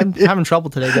 Yeah, I'm having trouble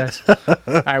today, guys. All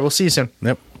right, we'll see you soon.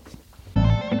 Yep.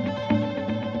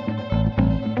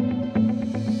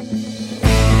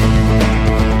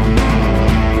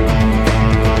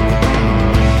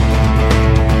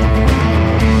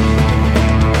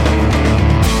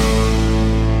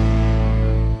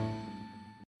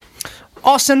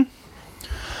 Austin.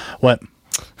 What?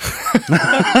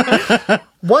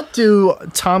 What do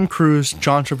Tom Cruise,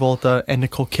 John Travolta, and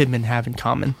Nicole Kidman have in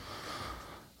common?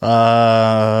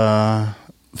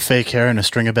 Fake hair and a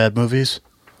string of bad movies?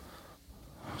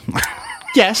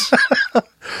 Yes.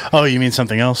 Oh, you mean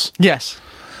something else? Yes.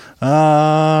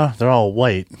 They're all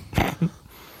white.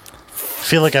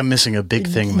 Feel like I'm missing a big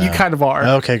thing though. You kind of are.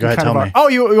 Okay, go ahead, tell me. Oh,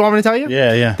 you want me to tell you?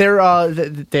 Yeah. They're all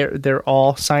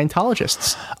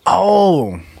Scientologists.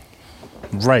 Oh.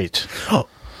 Right. Oh,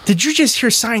 did you just hear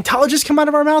Scientologists come out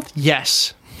of our mouth?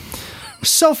 Yes.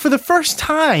 So for the first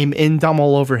time in Dumb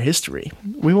All Over history,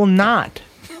 we will not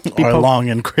be long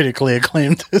and critically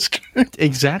acclaimed history.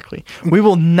 Exactly. We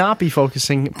will not be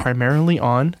focusing primarily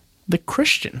on the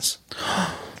Christians.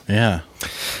 Yeah.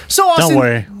 So Austin, don't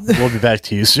worry, we'll be back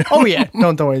to you soon. Oh yeah,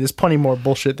 don't worry. There's plenty more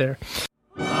bullshit there.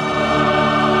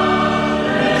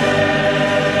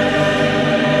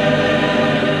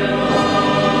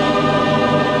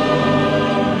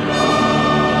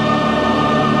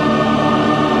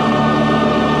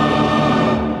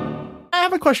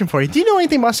 question for you. Do you know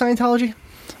anything about Scientology?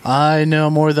 I know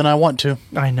more than I want to.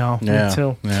 I know. Yeah, Me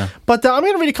too. yeah. But I'm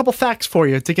going to read a couple facts for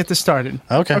you to get this started.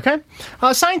 Okay. Okay?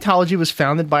 Scientology was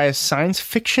founded by a science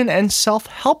fiction and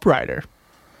self-help writer.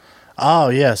 Oh,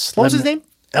 yes. What was his name?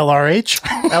 LRH?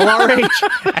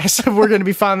 LRH. I said we're going to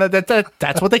be found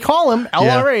that's what they call him.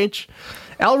 LRH.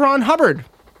 L. Ron Hubbard.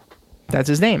 That's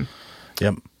his name.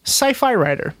 Yep. Sci-fi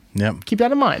writer. Yep. Keep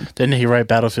that in mind. Didn't he write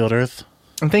Battlefield Earth?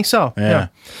 I think so. Yeah.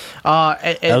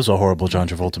 That was a horrible John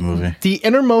Travolta movie. The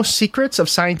innermost secrets of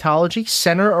Scientology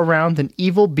center around an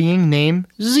evil being named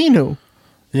Xenu.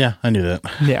 Yeah, I knew that.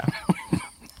 Yeah.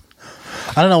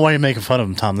 I don't know why you're making fun of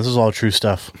him, Tom. This is all true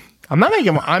stuff. I'm not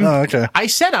making. okay. I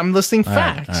said I'm listing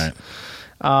facts.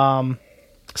 All right.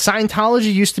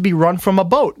 Scientology used to be run from a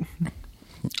boat.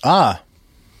 How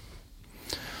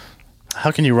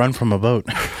can you run from a boat?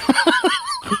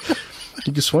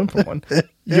 You can swim from one.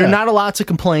 You're not allowed to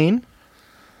complain.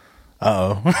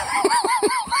 Uh-oh.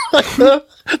 That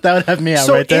would have me out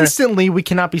right there. So instantly, we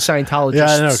cannot be Scientologists.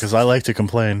 Yeah, I know, because I like to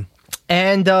complain.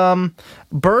 And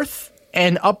birth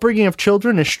and upbringing of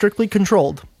children is strictly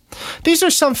controlled. These are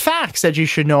some facts that you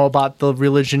should know about the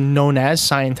religion known as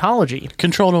Scientology.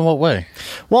 Controlled in what way?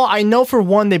 Well, I know for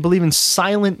one, they believe in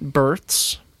silent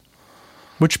births,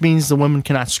 which means the women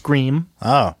cannot scream.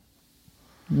 Oh.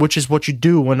 Which is what you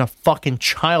do when a fucking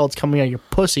child's coming out of your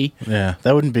pussy. Yeah,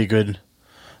 that wouldn't be good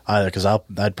either, because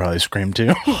I'd probably scream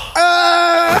too. This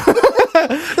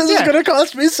is going to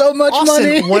cost me so much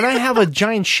money. When I have a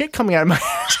giant shit coming out of my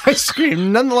ass, I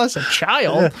scream. Nonetheless, a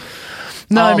child. Yeah.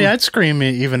 No, I mean, I'd scream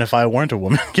even if I weren't a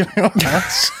woman giving a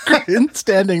scream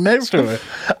standing next to her.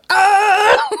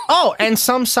 Oh, and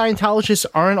some Scientologists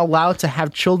aren't allowed to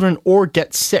have children or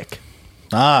get sick.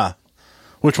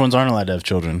 Which ones aren't allowed to have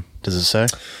children? Does it say?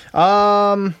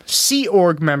 Sea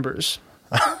Org members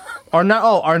are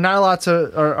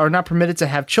not permitted to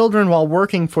have children while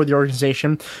working for the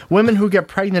organization. Women who get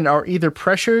pregnant are either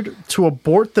pressured to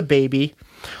abort the baby,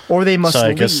 or they must leave.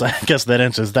 I guess that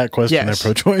answers that question. Yes,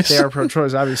 they're pro-choice. They are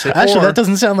pro-choice, obviously. Actually, that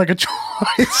doesn't sound like a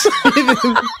choice.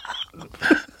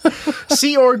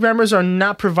 Sea Org members are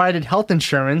not provided health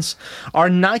insurance, are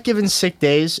not given sick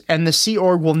days, and the Sea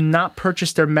Org will not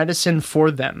purchase their medicine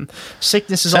for them.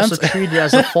 Sickness is also treated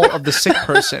as the fault of the sick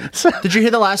person. Did you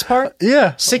hear the last part?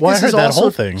 Yeah. Sickness I heard that whole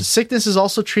thing. Sickness is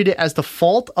also treated as the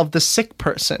fault of the sick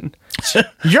person.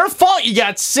 Your fault you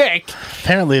got sick.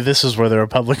 Apparently, this is where the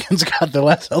Republicans got their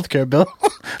last healthcare bill.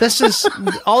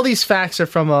 All these facts are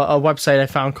from a website I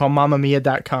found called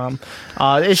mamamia.com.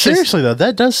 Seriously, though,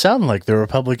 that does sound like the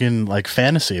Republican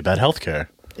fantasy about healthcare.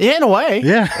 Yeah, in a way.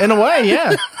 Yeah. In a way,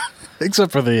 yeah.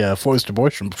 Except for the forced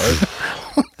abortion part.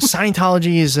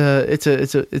 Scientology is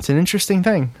it's an interesting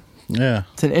thing. Yeah.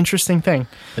 It's an interesting thing.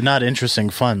 And not interesting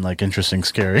fun, like interesting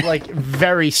scary. Like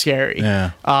very scary.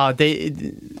 Yeah.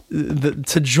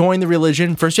 To join the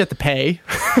religion, first you have to pay.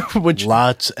 Which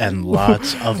lots and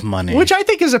lots of money. Which I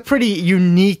think is a pretty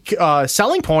unique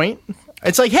selling point.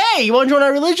 It's like, hey, you want to join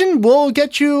our religion? We'll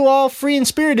get you all free and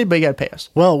spirited, but you got to pay us.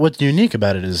 Well, what's unique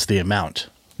about it is the amount.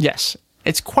 Yes.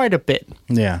 It's quite a bit.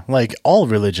 Yeah. Like all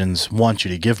religions want you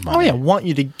to give money. Oh, yeah. Want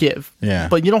you to give. Yeah.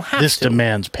 But you don't have this to. This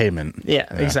demands payment.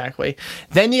 Yeah, exactly.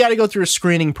 Then you got to go through a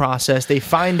screening process. They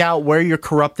find out where you're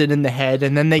corrupted in the head,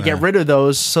 and then they get rid of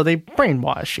those, so they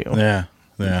brainwash you. Yeah.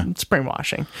 Yeah. It's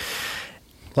brainwashing.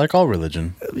 Like all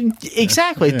religion.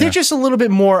 Exactly. Yeah. They're just a little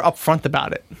bit more upfront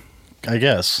about it. I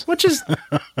guess. Which is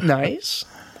nice.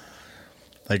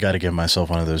 I got to give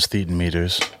myself one of those thetan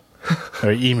meters.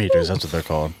 Or e-meters, that's what they're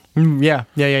called. Yeah.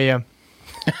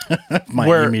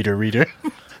 My e-meter reader.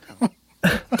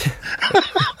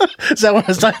 Is that when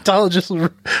a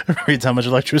Scientologist reads how much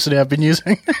electricity I've been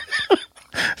using?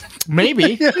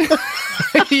 Maybe.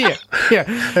 Yeah,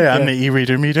 I'm the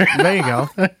e-reader meter. There you go.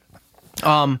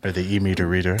 Or the e-meter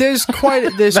reader. That's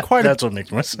what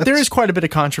makes more sense. There is quite a bit of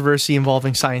controversy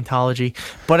involving Scientology,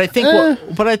 but I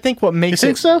think what makes you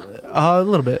think so? A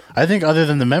little bit. I think other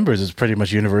than the members, it's pretty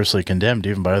much universally condemned,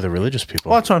 even by other religious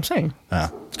people. Well, that's what I'm saying.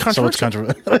 So it's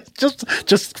controversial.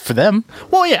 just for them.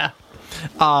 Well, yeah.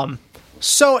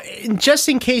 So, just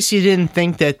in case you didn't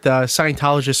think that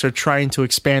Scientologists are trying to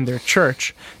expand their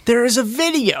church, there is a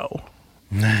video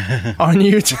on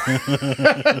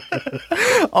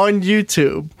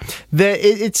YouTube.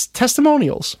 It's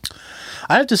testimonials.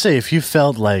 I have to say, if you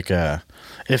felt like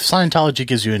if Scientology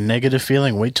gives you a negative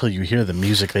feeling, wait till you hear the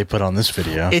music they put on this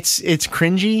video. It's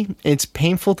cringy. It's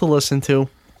painful to listen to.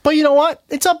 But you know what?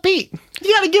 It's upbeat.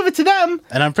 You got to give it to them.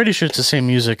 And I'm pretty sure it's the same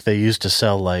music they used to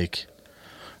sell like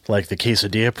the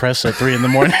quesadilla press at 3 a.m.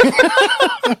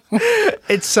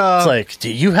 It's like,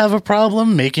 do you have a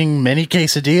problem making many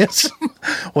quesadillas?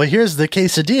 Well, here's the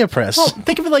quesadilla press. Well,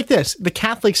 think of it like this: the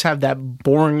Catholics have that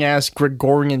boring ass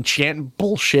Gregorian chant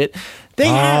bullshit. They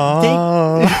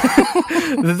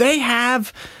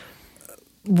have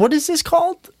what is this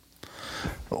called?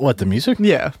 What, the music?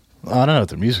 Yeah, I don't know what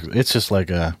the music. It's just like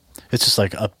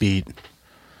upbeat.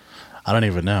 I don't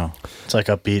even know. It's like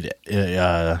upbeat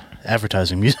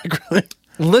advertising music, really.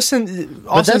 Listen,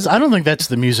 but I don't think that's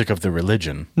the music of the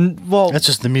religion. Well, that's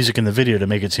just the music in the video to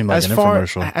make it seem like an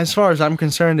infomercial. As far as I'm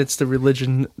concerned, it's the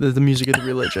religion, the music of the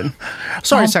religion.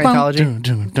 Sorry, Scientology.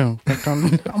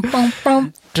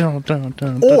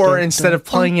 Or instead of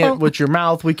playing it with your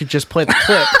mouth, we could just play the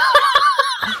clip.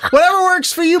 Whatever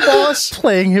works for you, boss.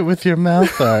 Playing it with your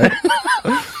mouth. All right.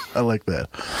 I like that.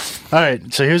 All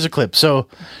right, so here's a clip. So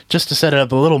just to set it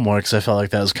up a little more, because I felt like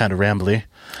that was kind of rambly,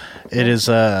 it is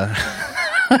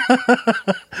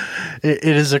it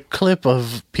is a clip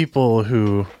of people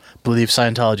who believe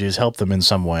Scientology has helped them in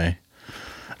some way.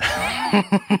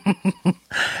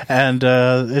 And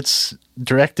it's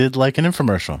directed like an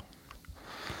infomercial.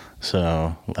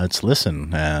 So let's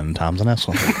listen, and Tom's an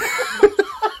asshole.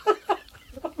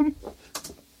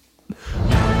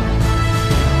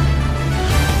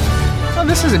 Oh,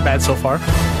 this isn't bad so far.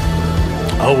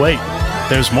 Oh, wait.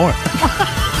 There's more.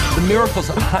 The miracles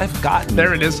I've gotten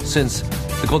there it is. Since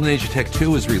the Golden Age of Tech 2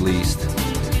 was released,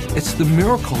 it's the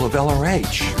miracle of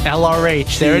LRH.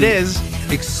 LRH, there it is.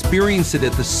 Experience it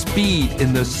at the speed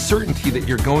and the certainty that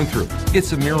you're going through.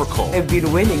 It's a miracle. I've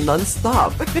been winning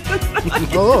non-stop.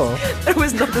 There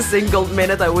was not a single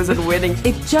minute I wasn't winning.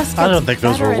 It just gets I don't think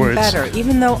those were words. better,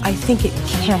 even though I think it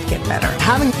can't get better.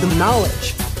 Having the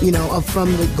knowledge,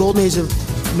 from the golden age of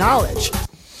knowledge.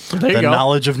 There you the go.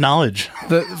 knowledge of knowledge.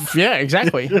 Yeah,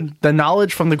 exactly. The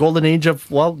knowledge from the golden age of,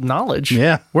 knowledge.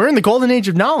 Yeah. We're in the golden age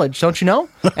of knowledge, don't you know?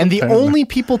 And the only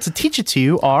people to teach it to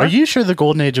you are... Are you sure the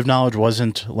golden age of knowledge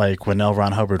wasn't like when L.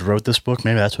 Ron Hubbard wrote this book?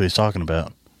 Maybe that's what he's talking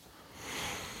about.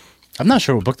 I'm not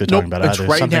sure what book they're talking about it's either.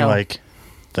 right Something now. like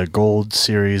the Gold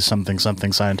Series something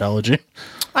Scientology.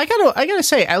 I gotta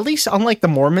say, at least unlike the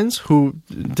Mormons, who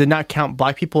did not count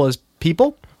black people as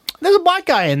people, there's a black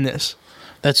guy in this.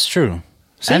 That's true.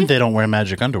 See? And they don't wear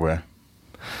magic underwear.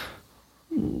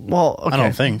 Well, okay. I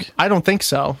don't think. I don't think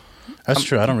so. That's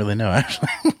true. I don't really know, actually.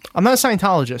 I'm not a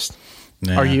Scientologist.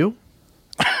 Yeah. Are you?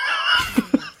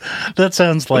 That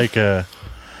sounds like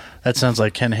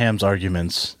Ken Ham's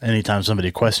arguments anytime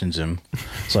somebody questions him.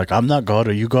 It's like, I'm not God.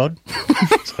 Are you God?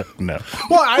 It's like, no.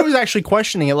 Well, I was actually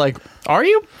questioning it like, are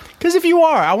you? Because if you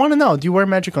are, I want to know. Do you wear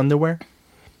magic underwear?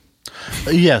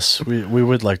 Yes, we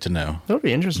would like to know. That would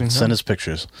be interesting. Send us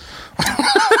pictures.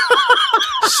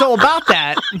 So about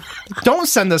that, don't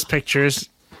send us pictures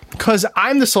because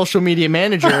I'm the social media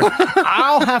manager.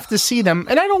 I'll have to see them,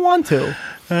 and I don't want to.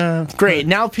 Great.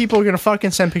 Now people are going to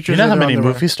fucking send pictures. You know of how their many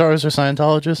underwear. movie stars are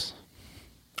Scientologists?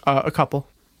 A couple.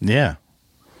 Yeah.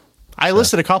 I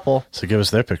listed a couple. So give us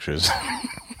their pictures.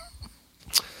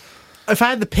 If I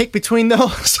had to pick between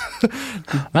those,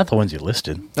 Not the ones you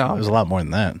listed. No. There's a lot more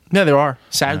than that. yeah, there are.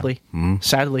 Sadly,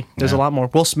 sadly, there's a lot more.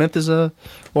 Will Smith is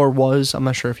was. I'm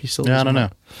not sure if he still. Yeah, is I don't or know.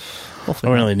 not. I Hopefully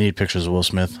don't not. really need pictures of Will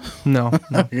Smith. No.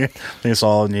 I think it's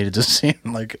all I needed to see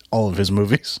in like all of his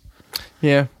movies.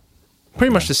 Yeah,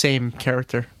 pretty much the same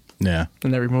character Yeah.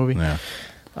 in every movie. Yeah.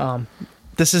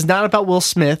 This is not about Will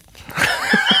Smith.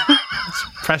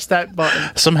 Press that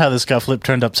button. Somehow this got flipped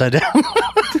turned upside down.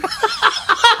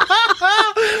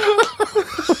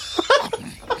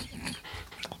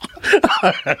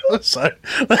 All right, sorry.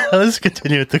 Let's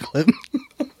continue with the clip.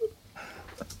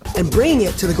 And bringing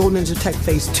it to the golden age of tech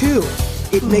phase 2,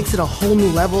 it makes it a whole new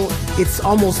level. It's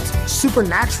almost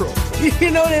supernatural.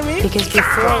 You know what I mean? Because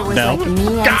before it was No. like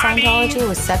me and Scientology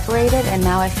was separated, and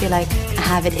now I feel like I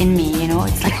have it in me,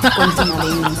 It's like going through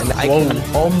my veins. And I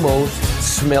can almost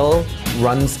smell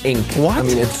Run's ink. What? I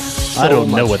mean, it's so I don't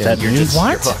know much what in that it. means.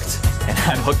 What? You're hooked. And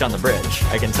I'm hooked on the bridge.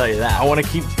 I can tell you that. I want to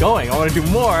keep going. I want to do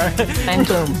more. And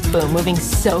boom, boom, moving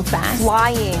so fast.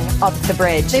 Flying up the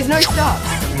bridge. There's no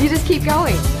stops. You just keep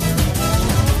going.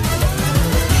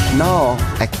 Now,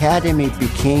 Academy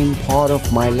became part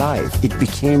of my life. It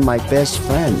became my best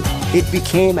friend. It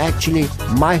became actually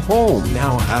my home.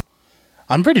 Now,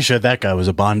 I'm pretty sure that guy was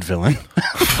a Bond villain.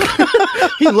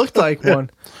 He looked like one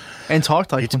and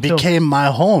talked like It one too. became my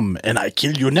home, and I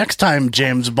kill you next time,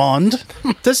 James Bond.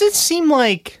 Does it seem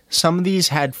like some of these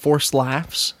had forced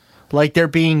laughs? Like they're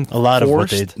being A lot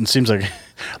forced? of what it seems like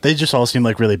they just all seem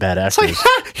like really bad actors.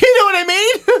 Like, you know what I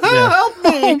mean? Yeah. Help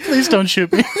me! Oh, please don't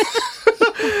shoot me.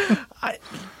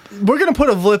 We're gonna put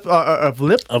a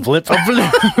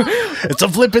It's a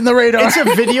flip in the radar. It's a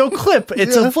video clip.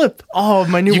 It's a flip. Oh,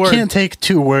 my new word. You can't take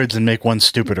two words and make one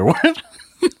stupider word.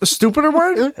 A stupider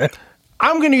word?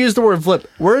 I'm going to use the word flip.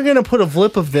 We're going to put a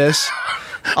flip of this.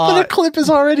 But a clip is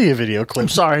already a video clip. I'm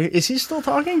sorry. Is he still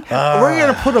talking? We're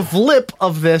going to put a flip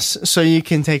of this so you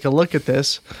can take a look at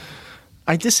this.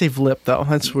 I did say flip, though.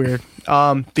 That's weird.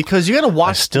 Because you got to watch.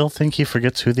 I still think he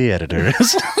forgets who the editor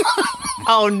is.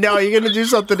 Oh, no. You're going to do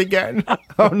something again.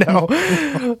 Oh, no.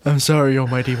 I'm sorry,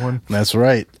 almighty one. That's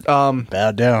right.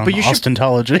 Bow down. But you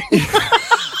Ostentology.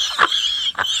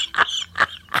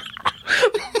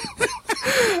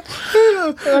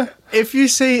 If you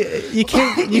say you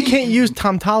can't use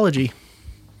Tomtology.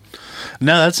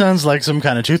 No, that sounds like some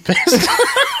kind of toothpaste.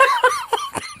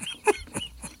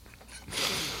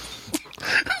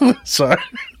 Sorry.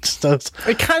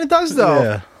 It kind of does, though.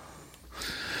 Yeah.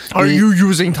 Are you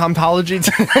using Tomtology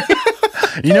today?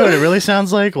 You know what it really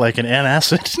sounds like? Like an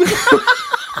antacid.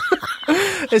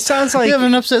 It sounds like you have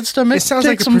an upset stomach. It sounds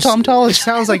Take like some Tomtology. It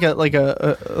sounds like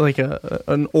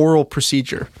an oral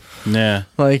procedure. Yeah.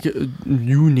 Like,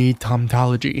 you need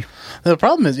Tomtology. The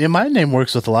problem is, my name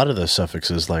works with a lot of those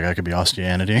suffixes. Like, I could be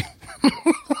Osteanity.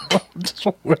 Just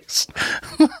works.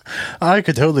 I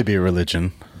could totally be a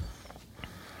religion.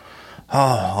 Oh,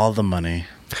 all the money.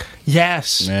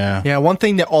 Yes. Yeah. Yeah. One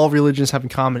thing that all religions have in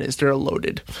common is they're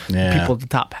loaded. Yeah. People at the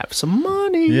top have some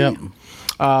money. Yep.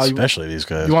 Especially these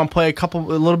guys. You want to play a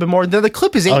little bit more? The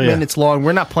clip is 8 minutes long.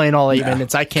 We're not playing all 8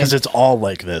 minutes. I can't. Because it's all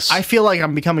like this. I feel like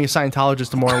I'm becoming a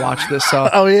Scientologist the more I watch this. So.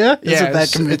 Oh, yeah? Yeah, Isn't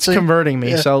that it's converting me.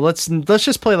 Yeah. So let's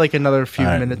just play like another few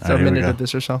minutes, a minute go. of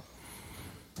this or so.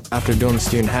 After doing the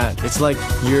student hat, it's like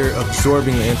you're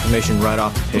absorbing the information right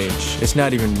off the page. It's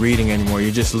not even reading anymore.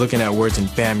 You're just looking at words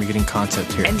and bam, you're getting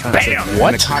concept here. And concept bam! there.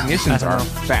 What? And the cognitions are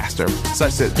faster.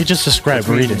 Such that he just described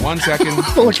reading. 1 second,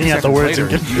 looking at the words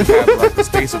later, you have like the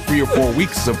space of 3 or 4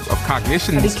 weeks of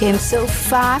cognition. I became so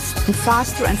fast and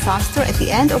faster and faster. At the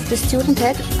end of the student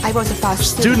hat, I was a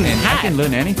fast student. I can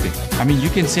learn anything. I mean, you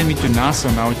can send me to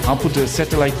NASA now. I'll put a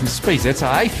satellite in space. That's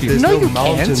how I feel. There's no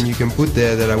mountain you can put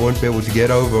there that I won't be able to get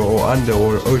over or under,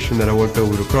 or ocean that I won't be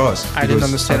able to cross. I didn't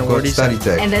understand a word he said.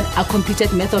 And then I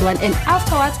completed method 1, and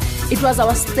afterwards it was I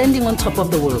was standing on top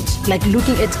of the world, like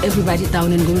looking at everybody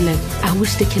down and going like, I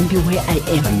wish they can be where I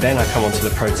am. And then I come onto the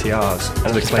protease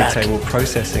and the clay table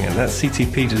processing, and that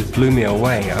CTP just blew me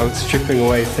away. I was stripping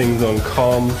away things on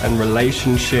comm and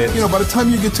relationships. You know, by the time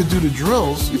you get to do the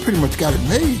drills, you pretty much got it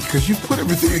made because you put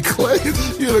everything in clay.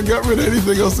 You know, got rid of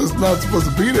anything else that's not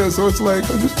supposed to be there. So it's like,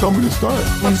 just tell me to start.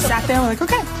 We sat there, we're like,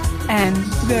 okay. And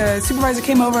the supervisor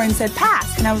came over and said,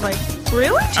 pass. And I was like,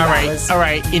 really? All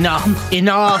right,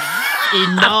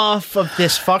 enough of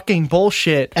this fucking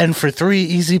bullshit. And for 3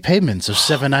 easy payments of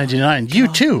 $7.99, you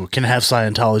too can have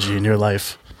Scientology in your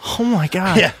life. Oh my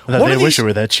god! Yeah, they wish it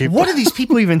were that cheap. What are these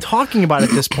people even talking about at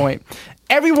this point?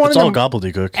 It's all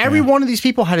gobbledygook. Every one of these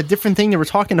people had a different thing they were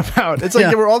talking about. It's like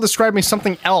they were all describing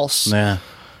something else. Yeah.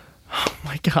 Oh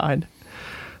my god.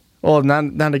 Well,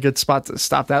 not a good spot to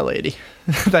stop that lady.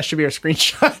 That should be our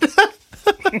screenshot.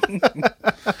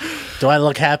 Do I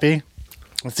look happy?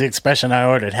 That's the expression I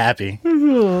ordered, happy.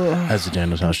 That's a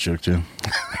Daniel's House joke, too.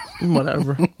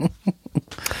 Whatever.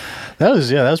 That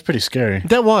was pretty scary.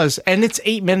 That was. And it's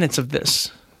 8 minutes of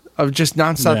this. Of just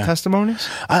nonstop testimonies?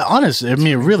 Honestly, I mean,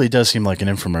 it really does seem like an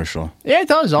infomercial. Yeah, it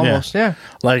does, almost, yeah.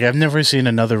 Like, I've never seen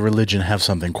another religion have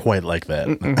something quite like that.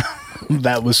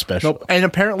 That was special. Nope. And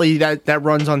apparently that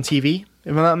runs on TV, if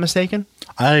I'm not mistaken.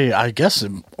 I guess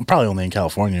probably only in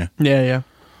California. Yeah.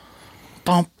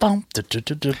 But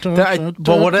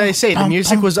what did I say? The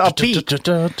music was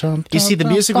upbeat. You see, the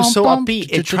music was so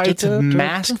upbeat, it tried to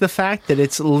mask the fact that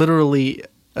it's literally...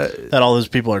 that all those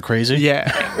people are crazy? Yeah,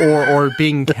 or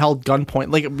being held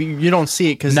gunpoint. Like, you don't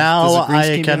see it because now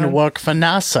I can work for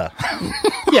NASA.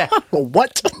 Yeah.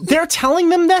 What? They're telling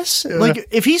them this? Like,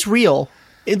 if he's real,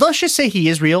 let's just say he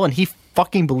is real and he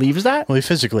fucking believes that. Well, he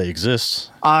physically exists.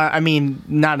 I mean,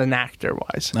 not an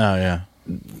actor-wise. Oh, yeah.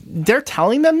 They're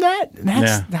telling them that?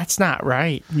 That's not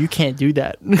right. You can't do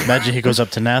that. Imagine he goes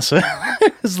up to NASA.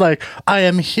 It's like, I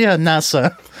am here,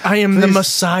 NASA. I am the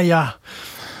Messiah.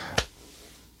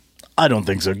 I don't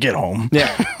think so. Get home.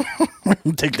 Yeah.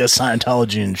 Take that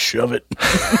Scientology and shove it.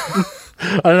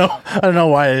 I don't know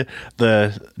why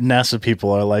the NASA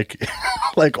people are like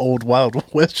old Wild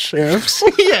West sheriffs.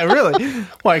 Yeah, really.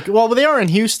 Like, well, they are in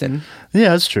Houston. Yeah,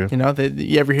 that's true. You know,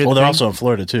 you ever hear? Well, they're also in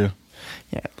Florida too.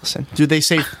 Yeah, listen. Do they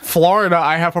say Florida?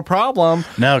 I have a problem.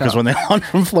 No, because when they launch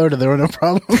from Florida, there were no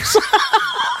problems.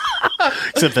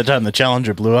 Except the time the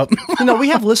Challenger blew up. We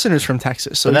have listeners from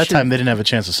Texas. So But that time they didn't have a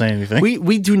chance to say anything.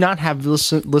 We do not have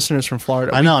listeners from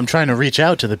Florida. I know. I'm trying to reach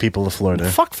out to the people of Florida.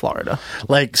 Fuck Florida.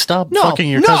 Like, stop fucking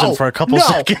your cousin for a couple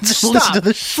seconds and listen to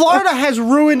the show. Florida has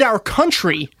ruined our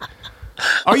country.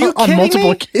 Are you On kidding multiple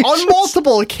me? occasions? On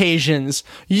multiple occasions.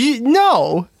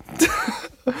 No.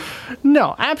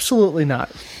 No, absolutely not.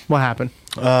 What happened?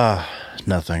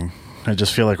 Nothing. I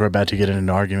just feel like we're about to get in an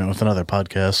argument with another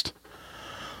podcast.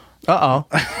 Uh-oh.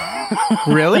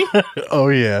 Really? Oh,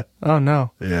 yeah. Oh,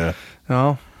 no. Yeah.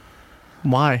 Oh.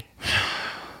 Why?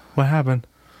 What happened?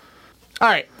 All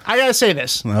right. I got to say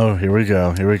this. Oh, here we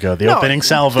go. Here we go. The opening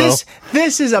salvo.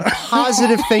 This is a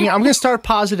positive thing. I'm going to start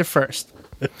positive first.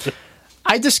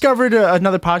 I discovered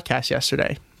another podcast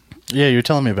yesterday. Yeah, you were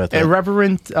telling me about that.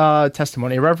 Irreverent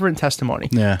Testimony.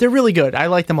 Yeah. They're really good. I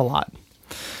like them a lot.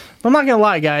 But I'm not going to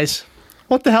lie, guys.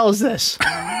 What the hell is this?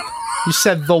 You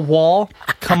said The Wall.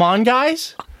 Come on,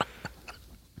 guys.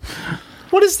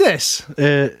 What is this?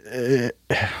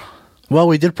 Well,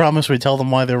 we did promise we'd tell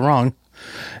them why they're wrong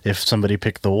if somebody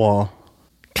picked The Wall.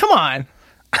 Come on.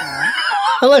 I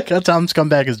like how Tom's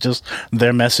comeback is just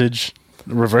their message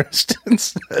reversed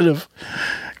instead of,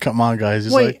 come on, guys.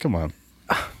 He's like, come on.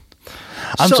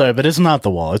 I'm sorry, but it's not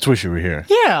The Wall. It's Wish You Were Here.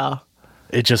 Yeah.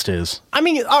 It just is. I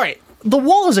mean, all right. The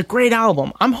Wall is a great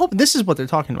album. I'm hoping this is what they're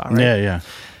talking about, right? Yeah.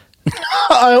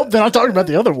 I hope they're not talking about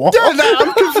the other Wall. Yeah, no,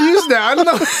 I'm confused now. I don't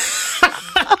know.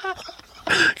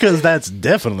 Because that's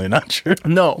definitely not true.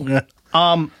 No. Yeah.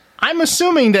 I'm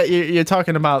assuming that you're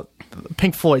talking about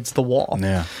Pink Floyd's The Wall.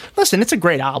 Yeah. Listen, it's a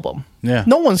great album. Yeah.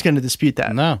 No one's going to dispute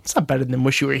that. No. It's not better than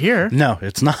Wish You Were Here. No,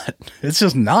 it's not. It's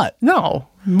just not. No.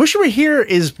 Wish You Were Here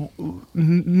is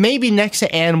maybe next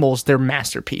to Animals, their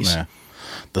masterpiece. Yeah.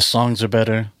 The songs are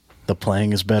better. The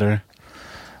playing is better.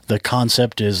 The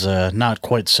concept is not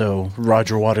quite so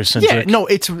Roger Waters centric. Yeah, no,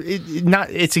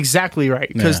 it's exactly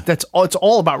right because it's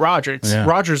all about Roger. It's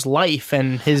Roger's life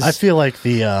and his. I feel like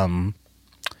the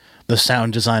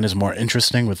sound design is more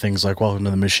interesting with things like Welcome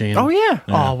to the Machine. Oh yeah.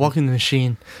 Oh, Welcome to the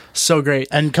Machine, so great.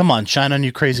 And come on, Shine on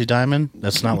You Crazy Diamond.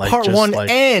 That's not like part just 1 like,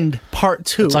 and part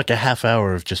 2. It's like a half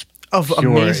hour of just pure,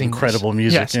 amazing, incredible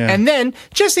music. Yes, yeah. and then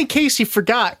just in case you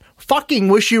forgot. Fucking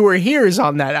Wish You Were Here is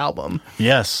on that album.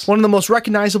 Yes. One of the most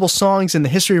recognizable songs in the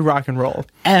history of rock and roll.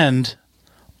 And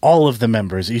all of the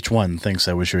members, each one thinks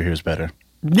that Wish You Were Here is better.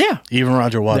 Yeah. Even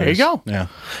Roger Waters. There you go. Yeah.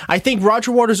 I think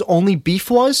Roger Waters' only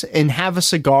beef was in Have a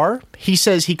Cigar. He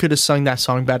says he could have sung that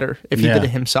song better if he did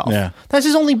it himself. Yeah. That's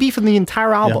his only beef in the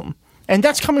entire album. Yeah. And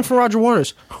that's coming from Roger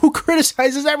Waters, who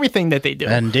criticizes everything that they do.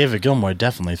 And David Gilmour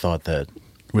definitely thought that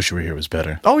Wish You Were Here was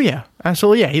better. Oh, yeah.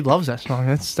 Absolutely. Yeah, he loves that song.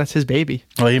 That's his baby.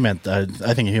 Well, he meant, I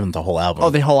think he meant the whole album. Oh,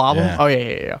 the whole album? Yeah. Oh,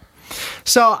 yeah.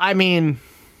 So, I mean,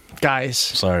 guys.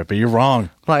 Sorry, but you're wrong.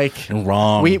 Like, you're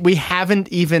wrong. We haven't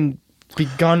even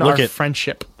begun our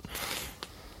friendship.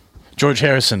 George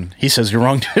Harrison, he says you're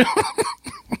wrong too.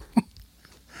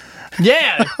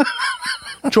 Yeah.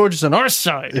 George is on our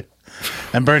side.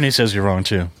 And Bernie says you're wrong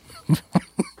too.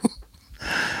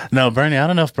 No, Bernie, I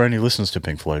don't know if Bernie listens to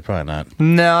Pink Floyd. Probably not.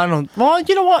 No, I don't. Well,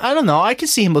 you know what? I don't know. I could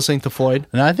see him listening to Floyd.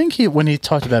 No, I think when he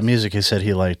talked about music, he said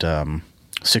he liked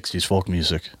 60s folk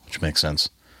music, which makes sense.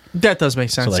 That does make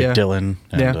sense, so like yeah. Dylan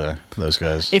and those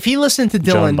guys. If he listened to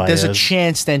Joan Dylan, there's a Baez.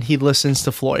 chance that he listens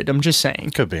to Floyd. I'm just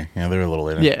saying. Could be. Yeah, they were a little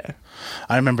later. Yeah.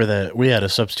 I remember that we had a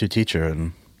substitute teacher,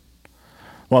 and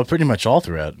well, pretty much all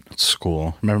throughout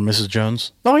school. Remember Mrs.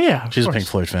 Jones? Oh, yeah. She's a Pink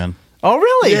Floyd fan. Oh,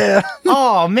 really? Yeah.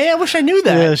 Oh, man, I wish I knew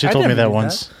that. Yeah, she I told me never that knew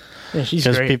once. Yeah, she's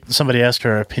great. Somebody asked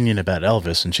her opinion about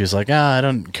Elvis, and she's like, I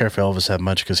don't care for Elvis that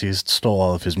much because he stole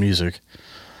all of his music.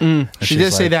 She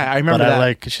did say that. I remember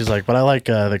that. She's like, but I like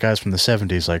the guys from the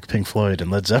 70s, like Pink Floyd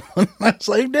and Led Zeppelin. I was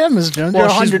like, damn, Ms. Jones, you're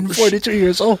 142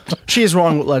 years old. She is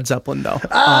wrong with Led Zeppelin, though.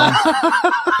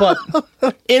 But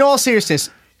in all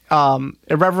seriousness,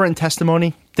 Irreverent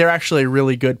Testimony, they're actually a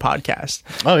really good podcast.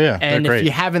 Oh, yeah. And they're if great.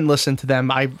 you haven't listened to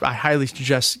them, I highly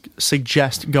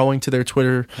suggest going to their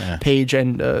Twitter page,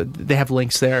 and they have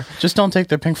links there. Just don't take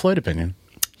their Pink Floyd opinion.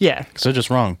 Yeah. Because they're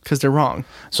just wrong. Because they're wrong.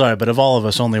 Sorry, but of all of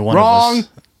us, only one Wrong. of us...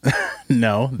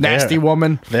 No. Nasty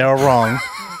woman. They are wrong.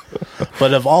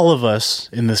 But of all of us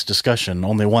in this discussion,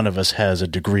 only one of us has a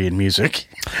degree in music.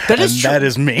 That is true. That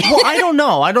is me. Well, I don't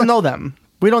know. I don't know them.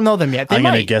 We don't know them yet. They I'm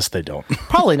going to might. guess they don't.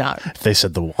 Probably not. If they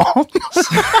said The Wall.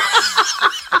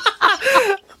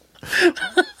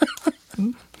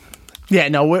 Yeah,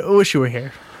 no, wish you were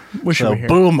here. Wish you were here.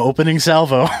 Boom, opening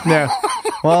salvo. Yeah.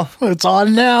 Well, it's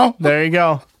on now. There you go.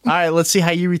 All right, let's see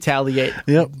how you retaliate.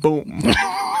 Yep. Boom.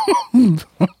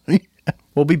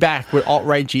 We'll be back with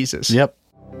Alt-Right Jesus. Yep.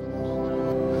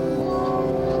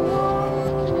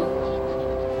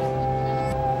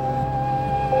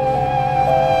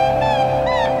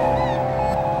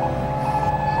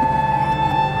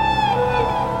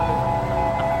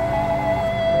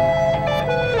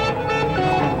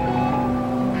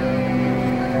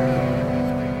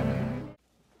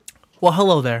 Well,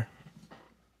 hello there.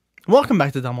 Welcome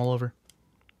back to Dumb All Over.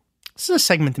 This is a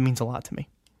segment that means a lot to me.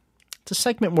 It's a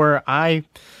segment where I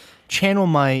channel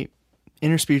my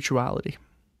inner spirituality.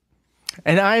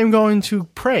 And I am going to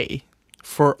pray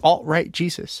for alt-right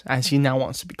Jesus, as he now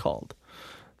wants to be called,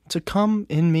 to come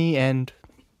in me and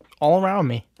all around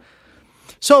me.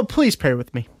 So please pray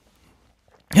with me.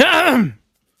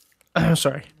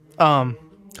 Sorry.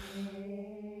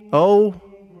 Oh,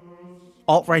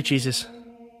 alt-right Jesus,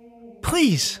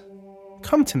 please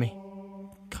come to me.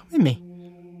 Come in me.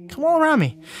 Come all around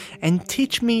me. And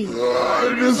teach me the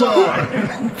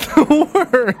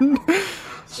word.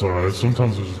 Sorry,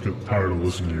 sometimes I just get tired of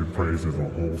listening to you pray through the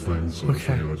whole thing. So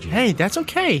Okay. I just Hey, that's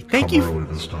okay. Thank come you. early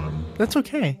this time. That's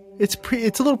okay. It's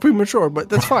a little premature, but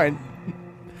that's fine.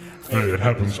 Hey, it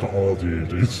happens to all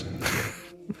deities.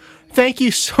 Thank you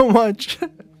so much.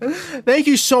 Thank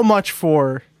you so much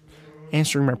for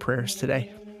answering my prayers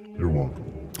today. You're welcome.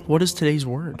 What is today's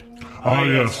word? Ah,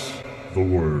 yes, the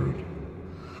word.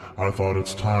 I thought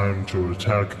it's time to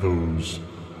attack those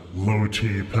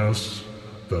low-T pests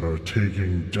that are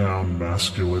taking down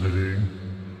masculinity,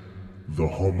 the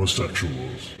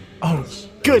homosexuals. Oh, Yes,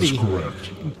 goody. that's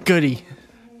correct. Goody.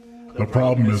 The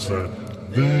problem is that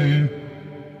they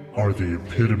are the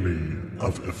epitome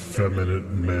of effeminate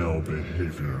male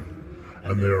behavior,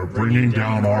 and they are bringing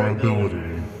down our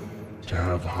ability to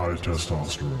have high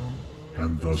testosterone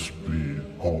and thus be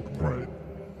alt-right.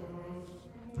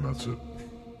 And that's it.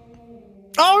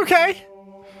 Oh, okay.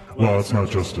 Well, it's not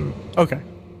just it. Okay.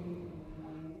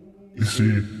 You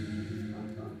see...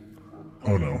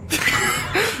 Oh no.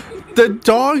 The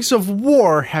dogs of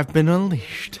war have been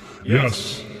unleashed.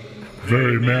 Yes.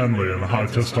 Very manly and high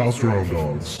testosterone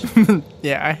dogs.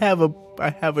 Yeah, I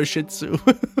have a Shih Tzu.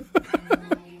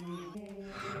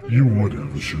 You would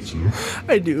have a Shih Tzu.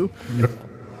 I do.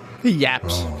 He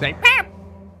yaps. Oh. Like,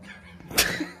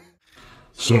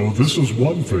 So this is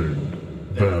one thing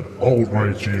that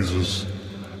alt-right Jesus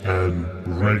and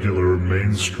regular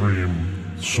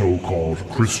mainstream so-called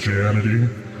Christianity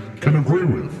can agree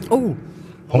with. Oh.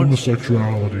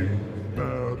 Homosexuality,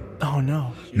 bad. Oh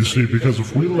no. You see, because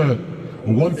if we let...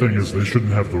 Well, one thing is they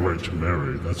shouldn't have the right to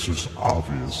marry. That's just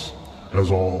obvious,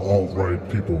 as all alt-right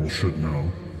people should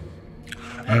know.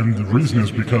 And the reason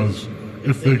is because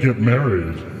if they get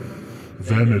married,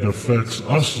 then it affects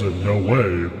us in no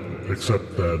way,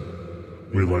 except that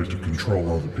we like to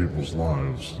control other people's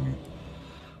lives. And,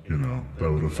 you know,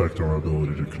 that would affect our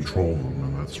ability to control them,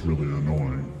 and that's really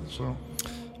annoying, so...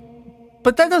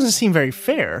 But that doesn't seem very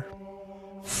fair.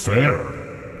 Fair?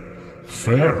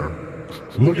 Fair?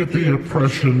 Look at the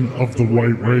oppression of the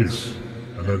white race,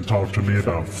 and then talk to me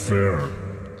about fair.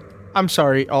 I'm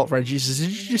sorry, alt-right Jesus. Did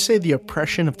you just say the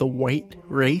oppression of the white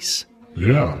race?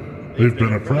 Yeah, they've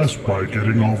been oppressed by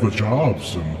getting all the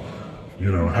jobs and,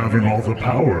 you know, having all the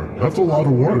power. That's a lot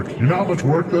of work. You know how much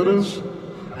work that is?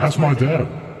 Ask my dad.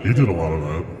 He did a lot of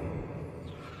that.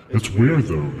 It's weird,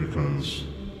 though, because...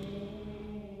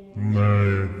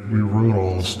 we wrote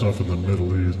all the stuff in the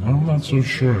Middle East. I'm not so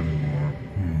sure anymore.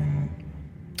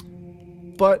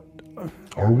 But...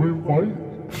 Are we white?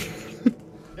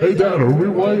 Hey, Dad, are we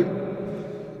white?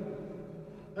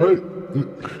 Hey,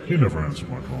 he never answered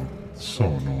my phone. It's so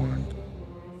annoying.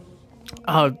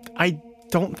 I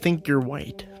don't think you're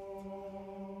white.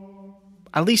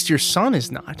 At least your son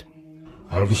is not.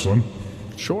 I have a son.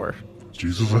 Sure.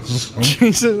 Jesus has a son?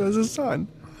 Jesus has a son.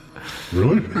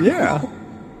 Really? Yeah.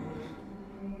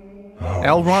 Oh,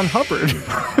 L. Ron Hubbard.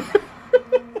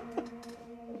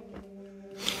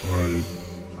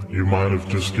 You might have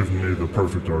just given me the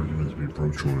perfect argument to be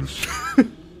pro-choice.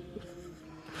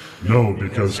 No,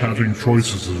 because having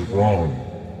choices is wrong,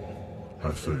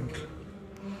 I think.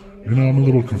 You know, I'm a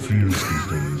little confused these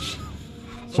days.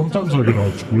 Sometimes I get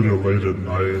on Twitter late at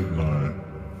night and I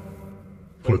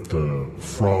put the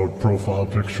fraud profile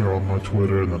picture on my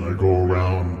Twitter, and then I go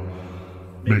around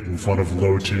making fun of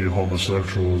low-T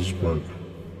homosexuals, but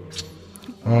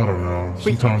I don't know.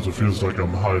 Sometimes it feels like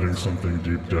I'm hiding something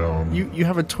deep down. You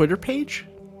have a Twitter page?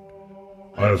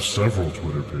 I have several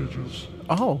Twitter pages.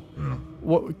 Oh. Yeah.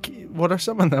 What are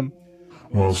some of them?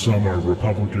 Well, some are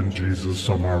Republican Jesus,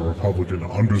 some are Republican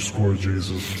 _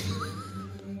 Jesus.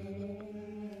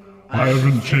 I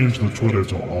haven't changed the Twitter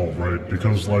to alt-right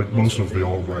because, like most of the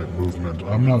alt-right movement,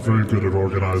 I'm not very good at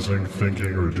organizing,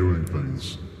 thinking, or doing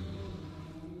things.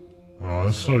 Oh,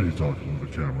 I saw you talking to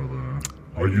the camera there.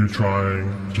 Are you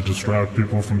trying to distract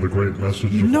people from the great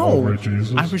message of alt-right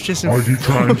Jesus? I was just... Are you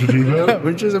trying to do that? I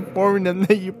was just informing them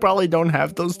that you probably don't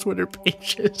have those Twitter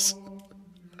pages.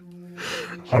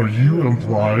 Are you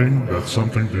implying that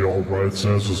something the alt-right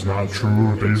says is not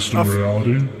true or based in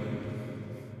reality?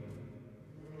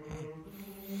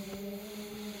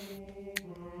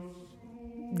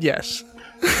 Yes.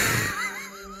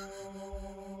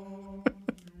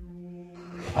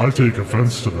 I take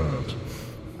offense to that.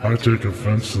 I take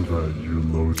offense to that, you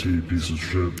low-T piece of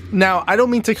shit. Now, I don't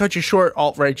mean to cut you short,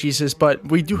 Alt-Right Jesus, but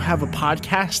we do have a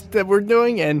podcast that we're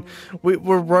doing, and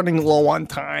we're running low on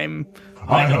time.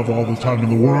 I have all the time in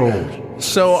the world.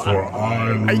 So for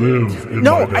I live in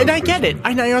no, my and I get it,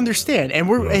 and I understand, and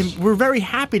we're very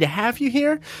happy to have you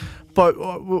here, but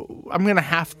I'm gonna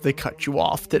have to cut you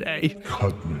off today.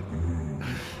 Cut me.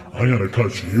 I'm gonna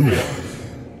cut you off.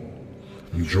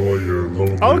 Enjoy your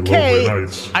lonely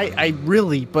nights. I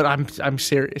really, but I'm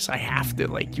serious. I have to.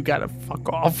 Like, you gotta fuck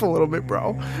off a little bit,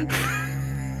 bro.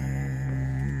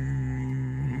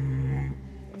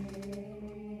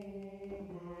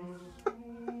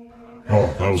 Oh,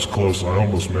 that was close. I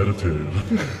almost meditated.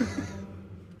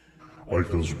 Like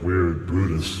those weird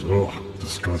Buddhists. Oh,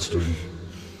 disgusting.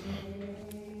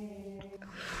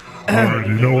 Alright,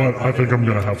 you know what? I think I'm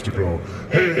gonna have to go.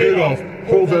 Hey, Adolf,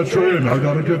 hold that train. I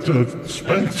gotta get to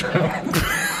Spanktown.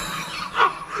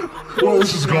 Well,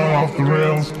 this has gone off the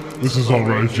rails. This is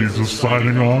Alright Jesus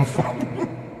signing off.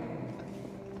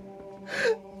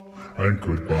 And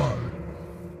goodbye.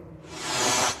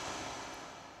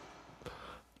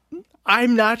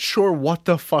 I'm not sure what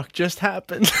the fuck just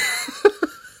happened.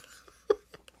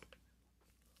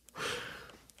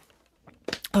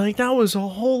 Like, that was a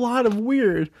whole lot of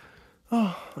weird.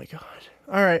 Oh my god.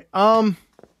 All right.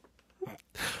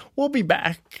 We'll be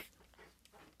back,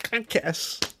 I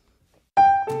guess.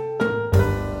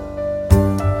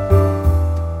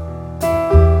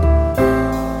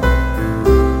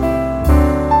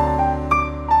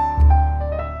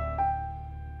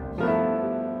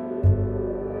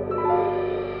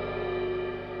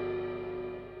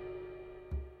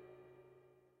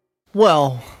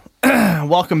 Well,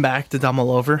 welcome back to Dumb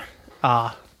All Over.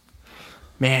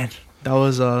 Man, that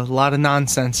was a lot of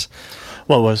nonsense.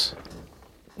 What was?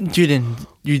 You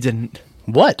didn't.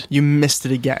 What? You missed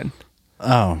it again.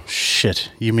 Oh,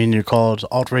 shit. You mean you called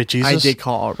Alt-Right Jesus? I did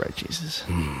call Alt-Right Jesus.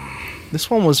 This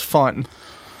one was fun.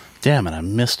 Damn it, I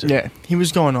missed it. Yeah, he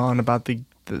was going on about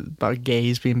about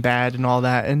gays being bad and all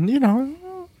that, and, you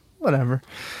know, whatever.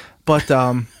 But,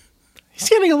 he's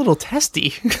getting a little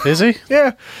testy. Is he?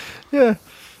 Yeah. A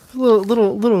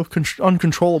little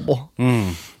uncontrollable.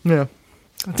 Yeah.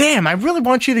 Damn, I really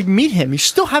want you to meet him. You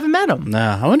still haven't met him.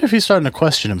 Nah, I wonder if he's starting to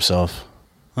question himself.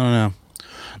 I don't know.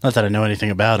 Not that I know anything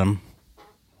about him.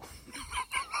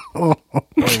 Or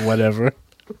whatever.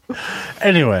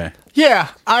 Anyway. Yeah,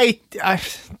 do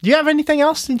you have anything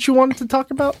else that you wanted to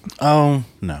talk about? Oh,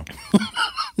 no.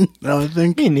 No, I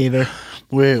think... Me neither.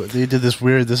 They did this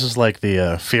weird... This is like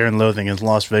the Fear and Loathing in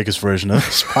Las Vegas version of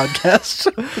this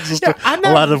podcast. It's just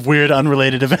a lot of weird,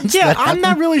 unrelated events. Yeah, I'm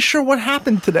not really sure what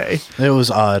happened today. It was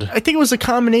odd. I think it was a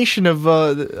combination of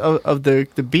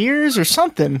the beers or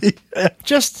something. Yeah.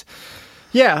 Just...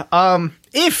 Yeah,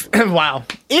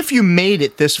 if you made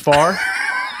it this far...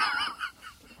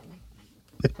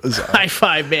 It was odd. High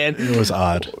five, man. It was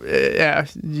odd. Yeah,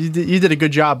 you did a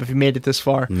good job if you made it this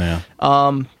far. Yeah.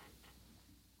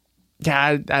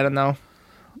 Yeah, I don't know.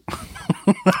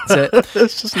 That's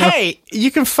it. Hey,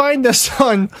 you can find us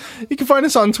on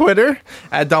Twitter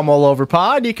at Dumb All Over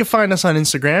Pod. You can find us on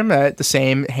Instagram at the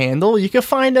same handle. You can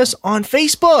find us on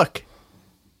Facebook.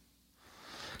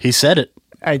 He said it.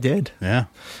 I did. Yeah.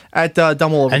 At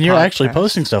Dumb All Over. And you're Podcast. actually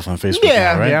posting stuff on Facebook.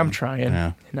 Yeah, now, right? Yeah, I'm trying.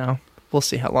 Yeah. You know. We'll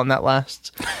see how long that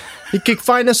lasts. You can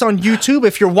find us on YouTube.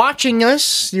 If you're watching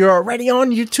us, you're already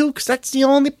on YouTube because that's the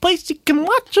only place you can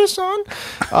watch us on.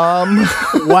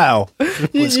 Wow.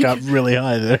 It got really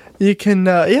high there. You can,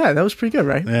 yeah, that was pretty good,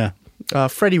 right? Yeah.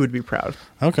 Freddie would be proud.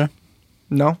 Okay.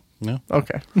 No? No.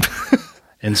 Okay.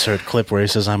 Insert clip where he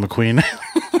says I'm a queen.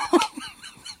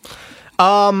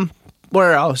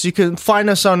 Where else? You can find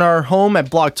us on our home at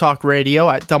Blog Talk Radio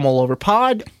at Dumb All Over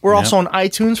Pod. We're also on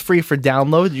iTunes, free for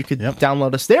download. You could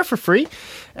download us there for free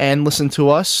and listen to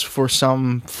us for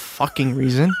some fucking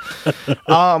reason.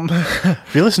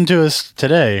 If you listen to us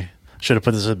today, should have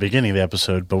put this at the beginning of the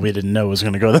episode, but we didn't know it was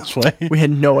going to go this way. We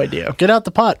had no idea. Get out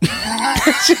the pot.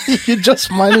 You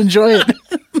just might enjoy it.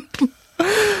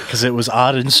 Because it was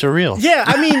odd and surreal. Yeah,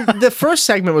 I mean, the first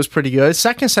segment was pretty good.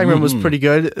 Second segment was pretty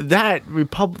good. That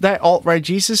Alt-Right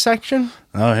Jesus section,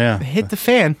 oh yeah, hit the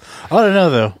fan. I don't know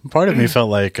though. Part of me felt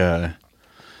like watching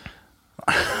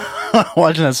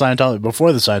that Scientology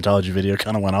before the Scientology video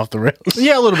kind of went off the rails.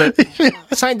 Yeah, a little bit. That's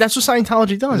what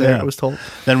Scientology does. Yeah. I was told.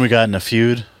 Then we got in a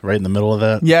feud right in the middle of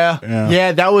that.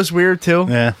 Yeah, that was weird too.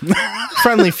 Yeah,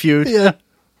 friendly feud. Yeah,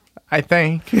 I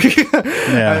think.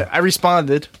 Yeah, I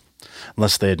responded.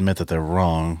 Unless they admit that they're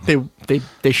wrong.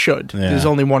 They should. Yeah. There's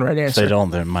only one right If answer. they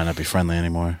don't, they might not be friendly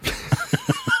anymore.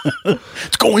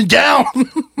 It's going down.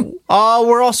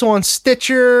 We're also on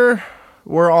Stitcher.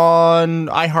 We're on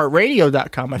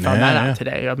iHeartRadio.com. I found that out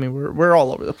today. I mean, we're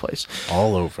all over the place.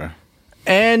 All over.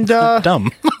 And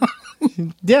dumb.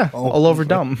 Yeah, all over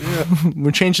dumb. Yeah.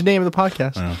 We'll change the name of the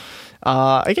podcast. Yeah.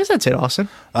 I guess that's it, Austin.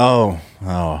 Oh,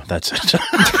 that's it.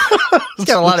 He's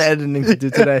got a lot of editing to do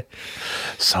today.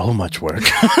 So much work.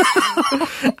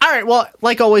 All right. Well,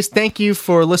 like always, thank you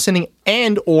for listening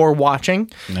and or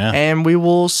watching. Yeah. And we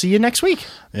will see you next week.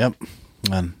 Yep.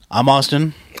 And I'm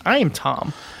Austin. I am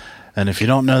Tom. And if you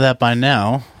don't know that by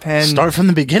now, start from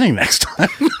the beginning next time.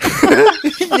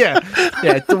 Yeah.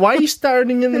 Why are you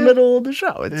starting in the middle of the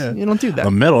show? You don't do that.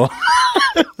 The middle.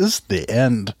 This is the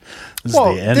end. This is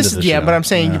the end of the show. Yeah, but I'm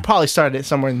saying you probably started it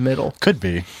somewhere in the middle. Could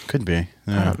be.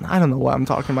 Yeah. I don't know what I'm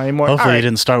talking about anymore. Hopefully you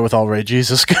didn't start with All Right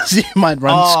Jesus, because you might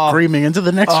run screaming into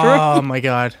the next room. Oh my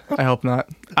God. I hope not.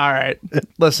 All right.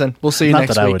 Listen, we'll see you next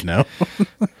week. Not that I would know.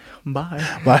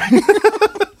 Bye. Bye.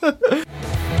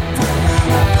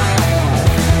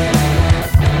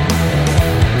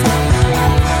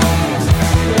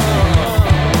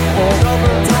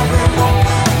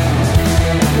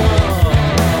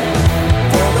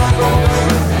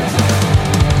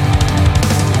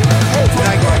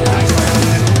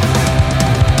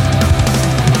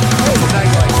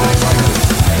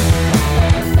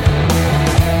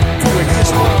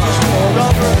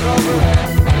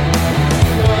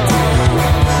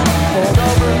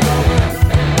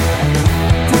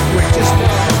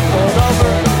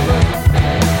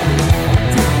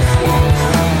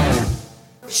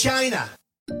 China.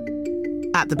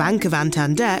 At the Bank of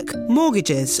Antandek,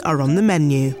 mortgages are on the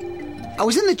menu. I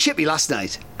was in the chippy last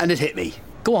night and it hit me.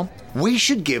 Go on. We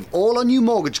should give all our new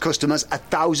mortgage customers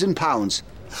 £1,000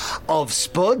 of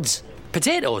spuds.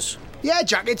 Potatoes? Yeah,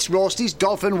 jackets, roasties,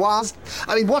 dolphin wires.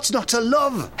 I mean, what's not to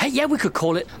love? Hey, yeah, we could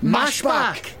call it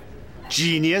Mashback.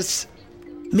 Genius.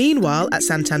 Meanwhile, at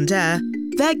Santander,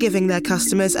 they're giving their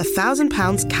customers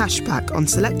 £1,000 cash back on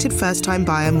selected first-time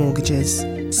buyer mortgages.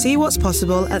 See what's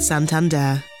possible at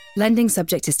Santander. Lending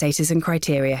subject to status and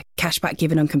criteria. Cashback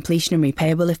given on completion and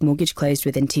repayable if mortgage closed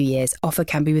within 2 years. Offer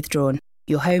can be withdrawn.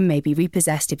 Your home may be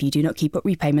repossessed if you do not keep up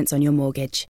repayments on your mortgage.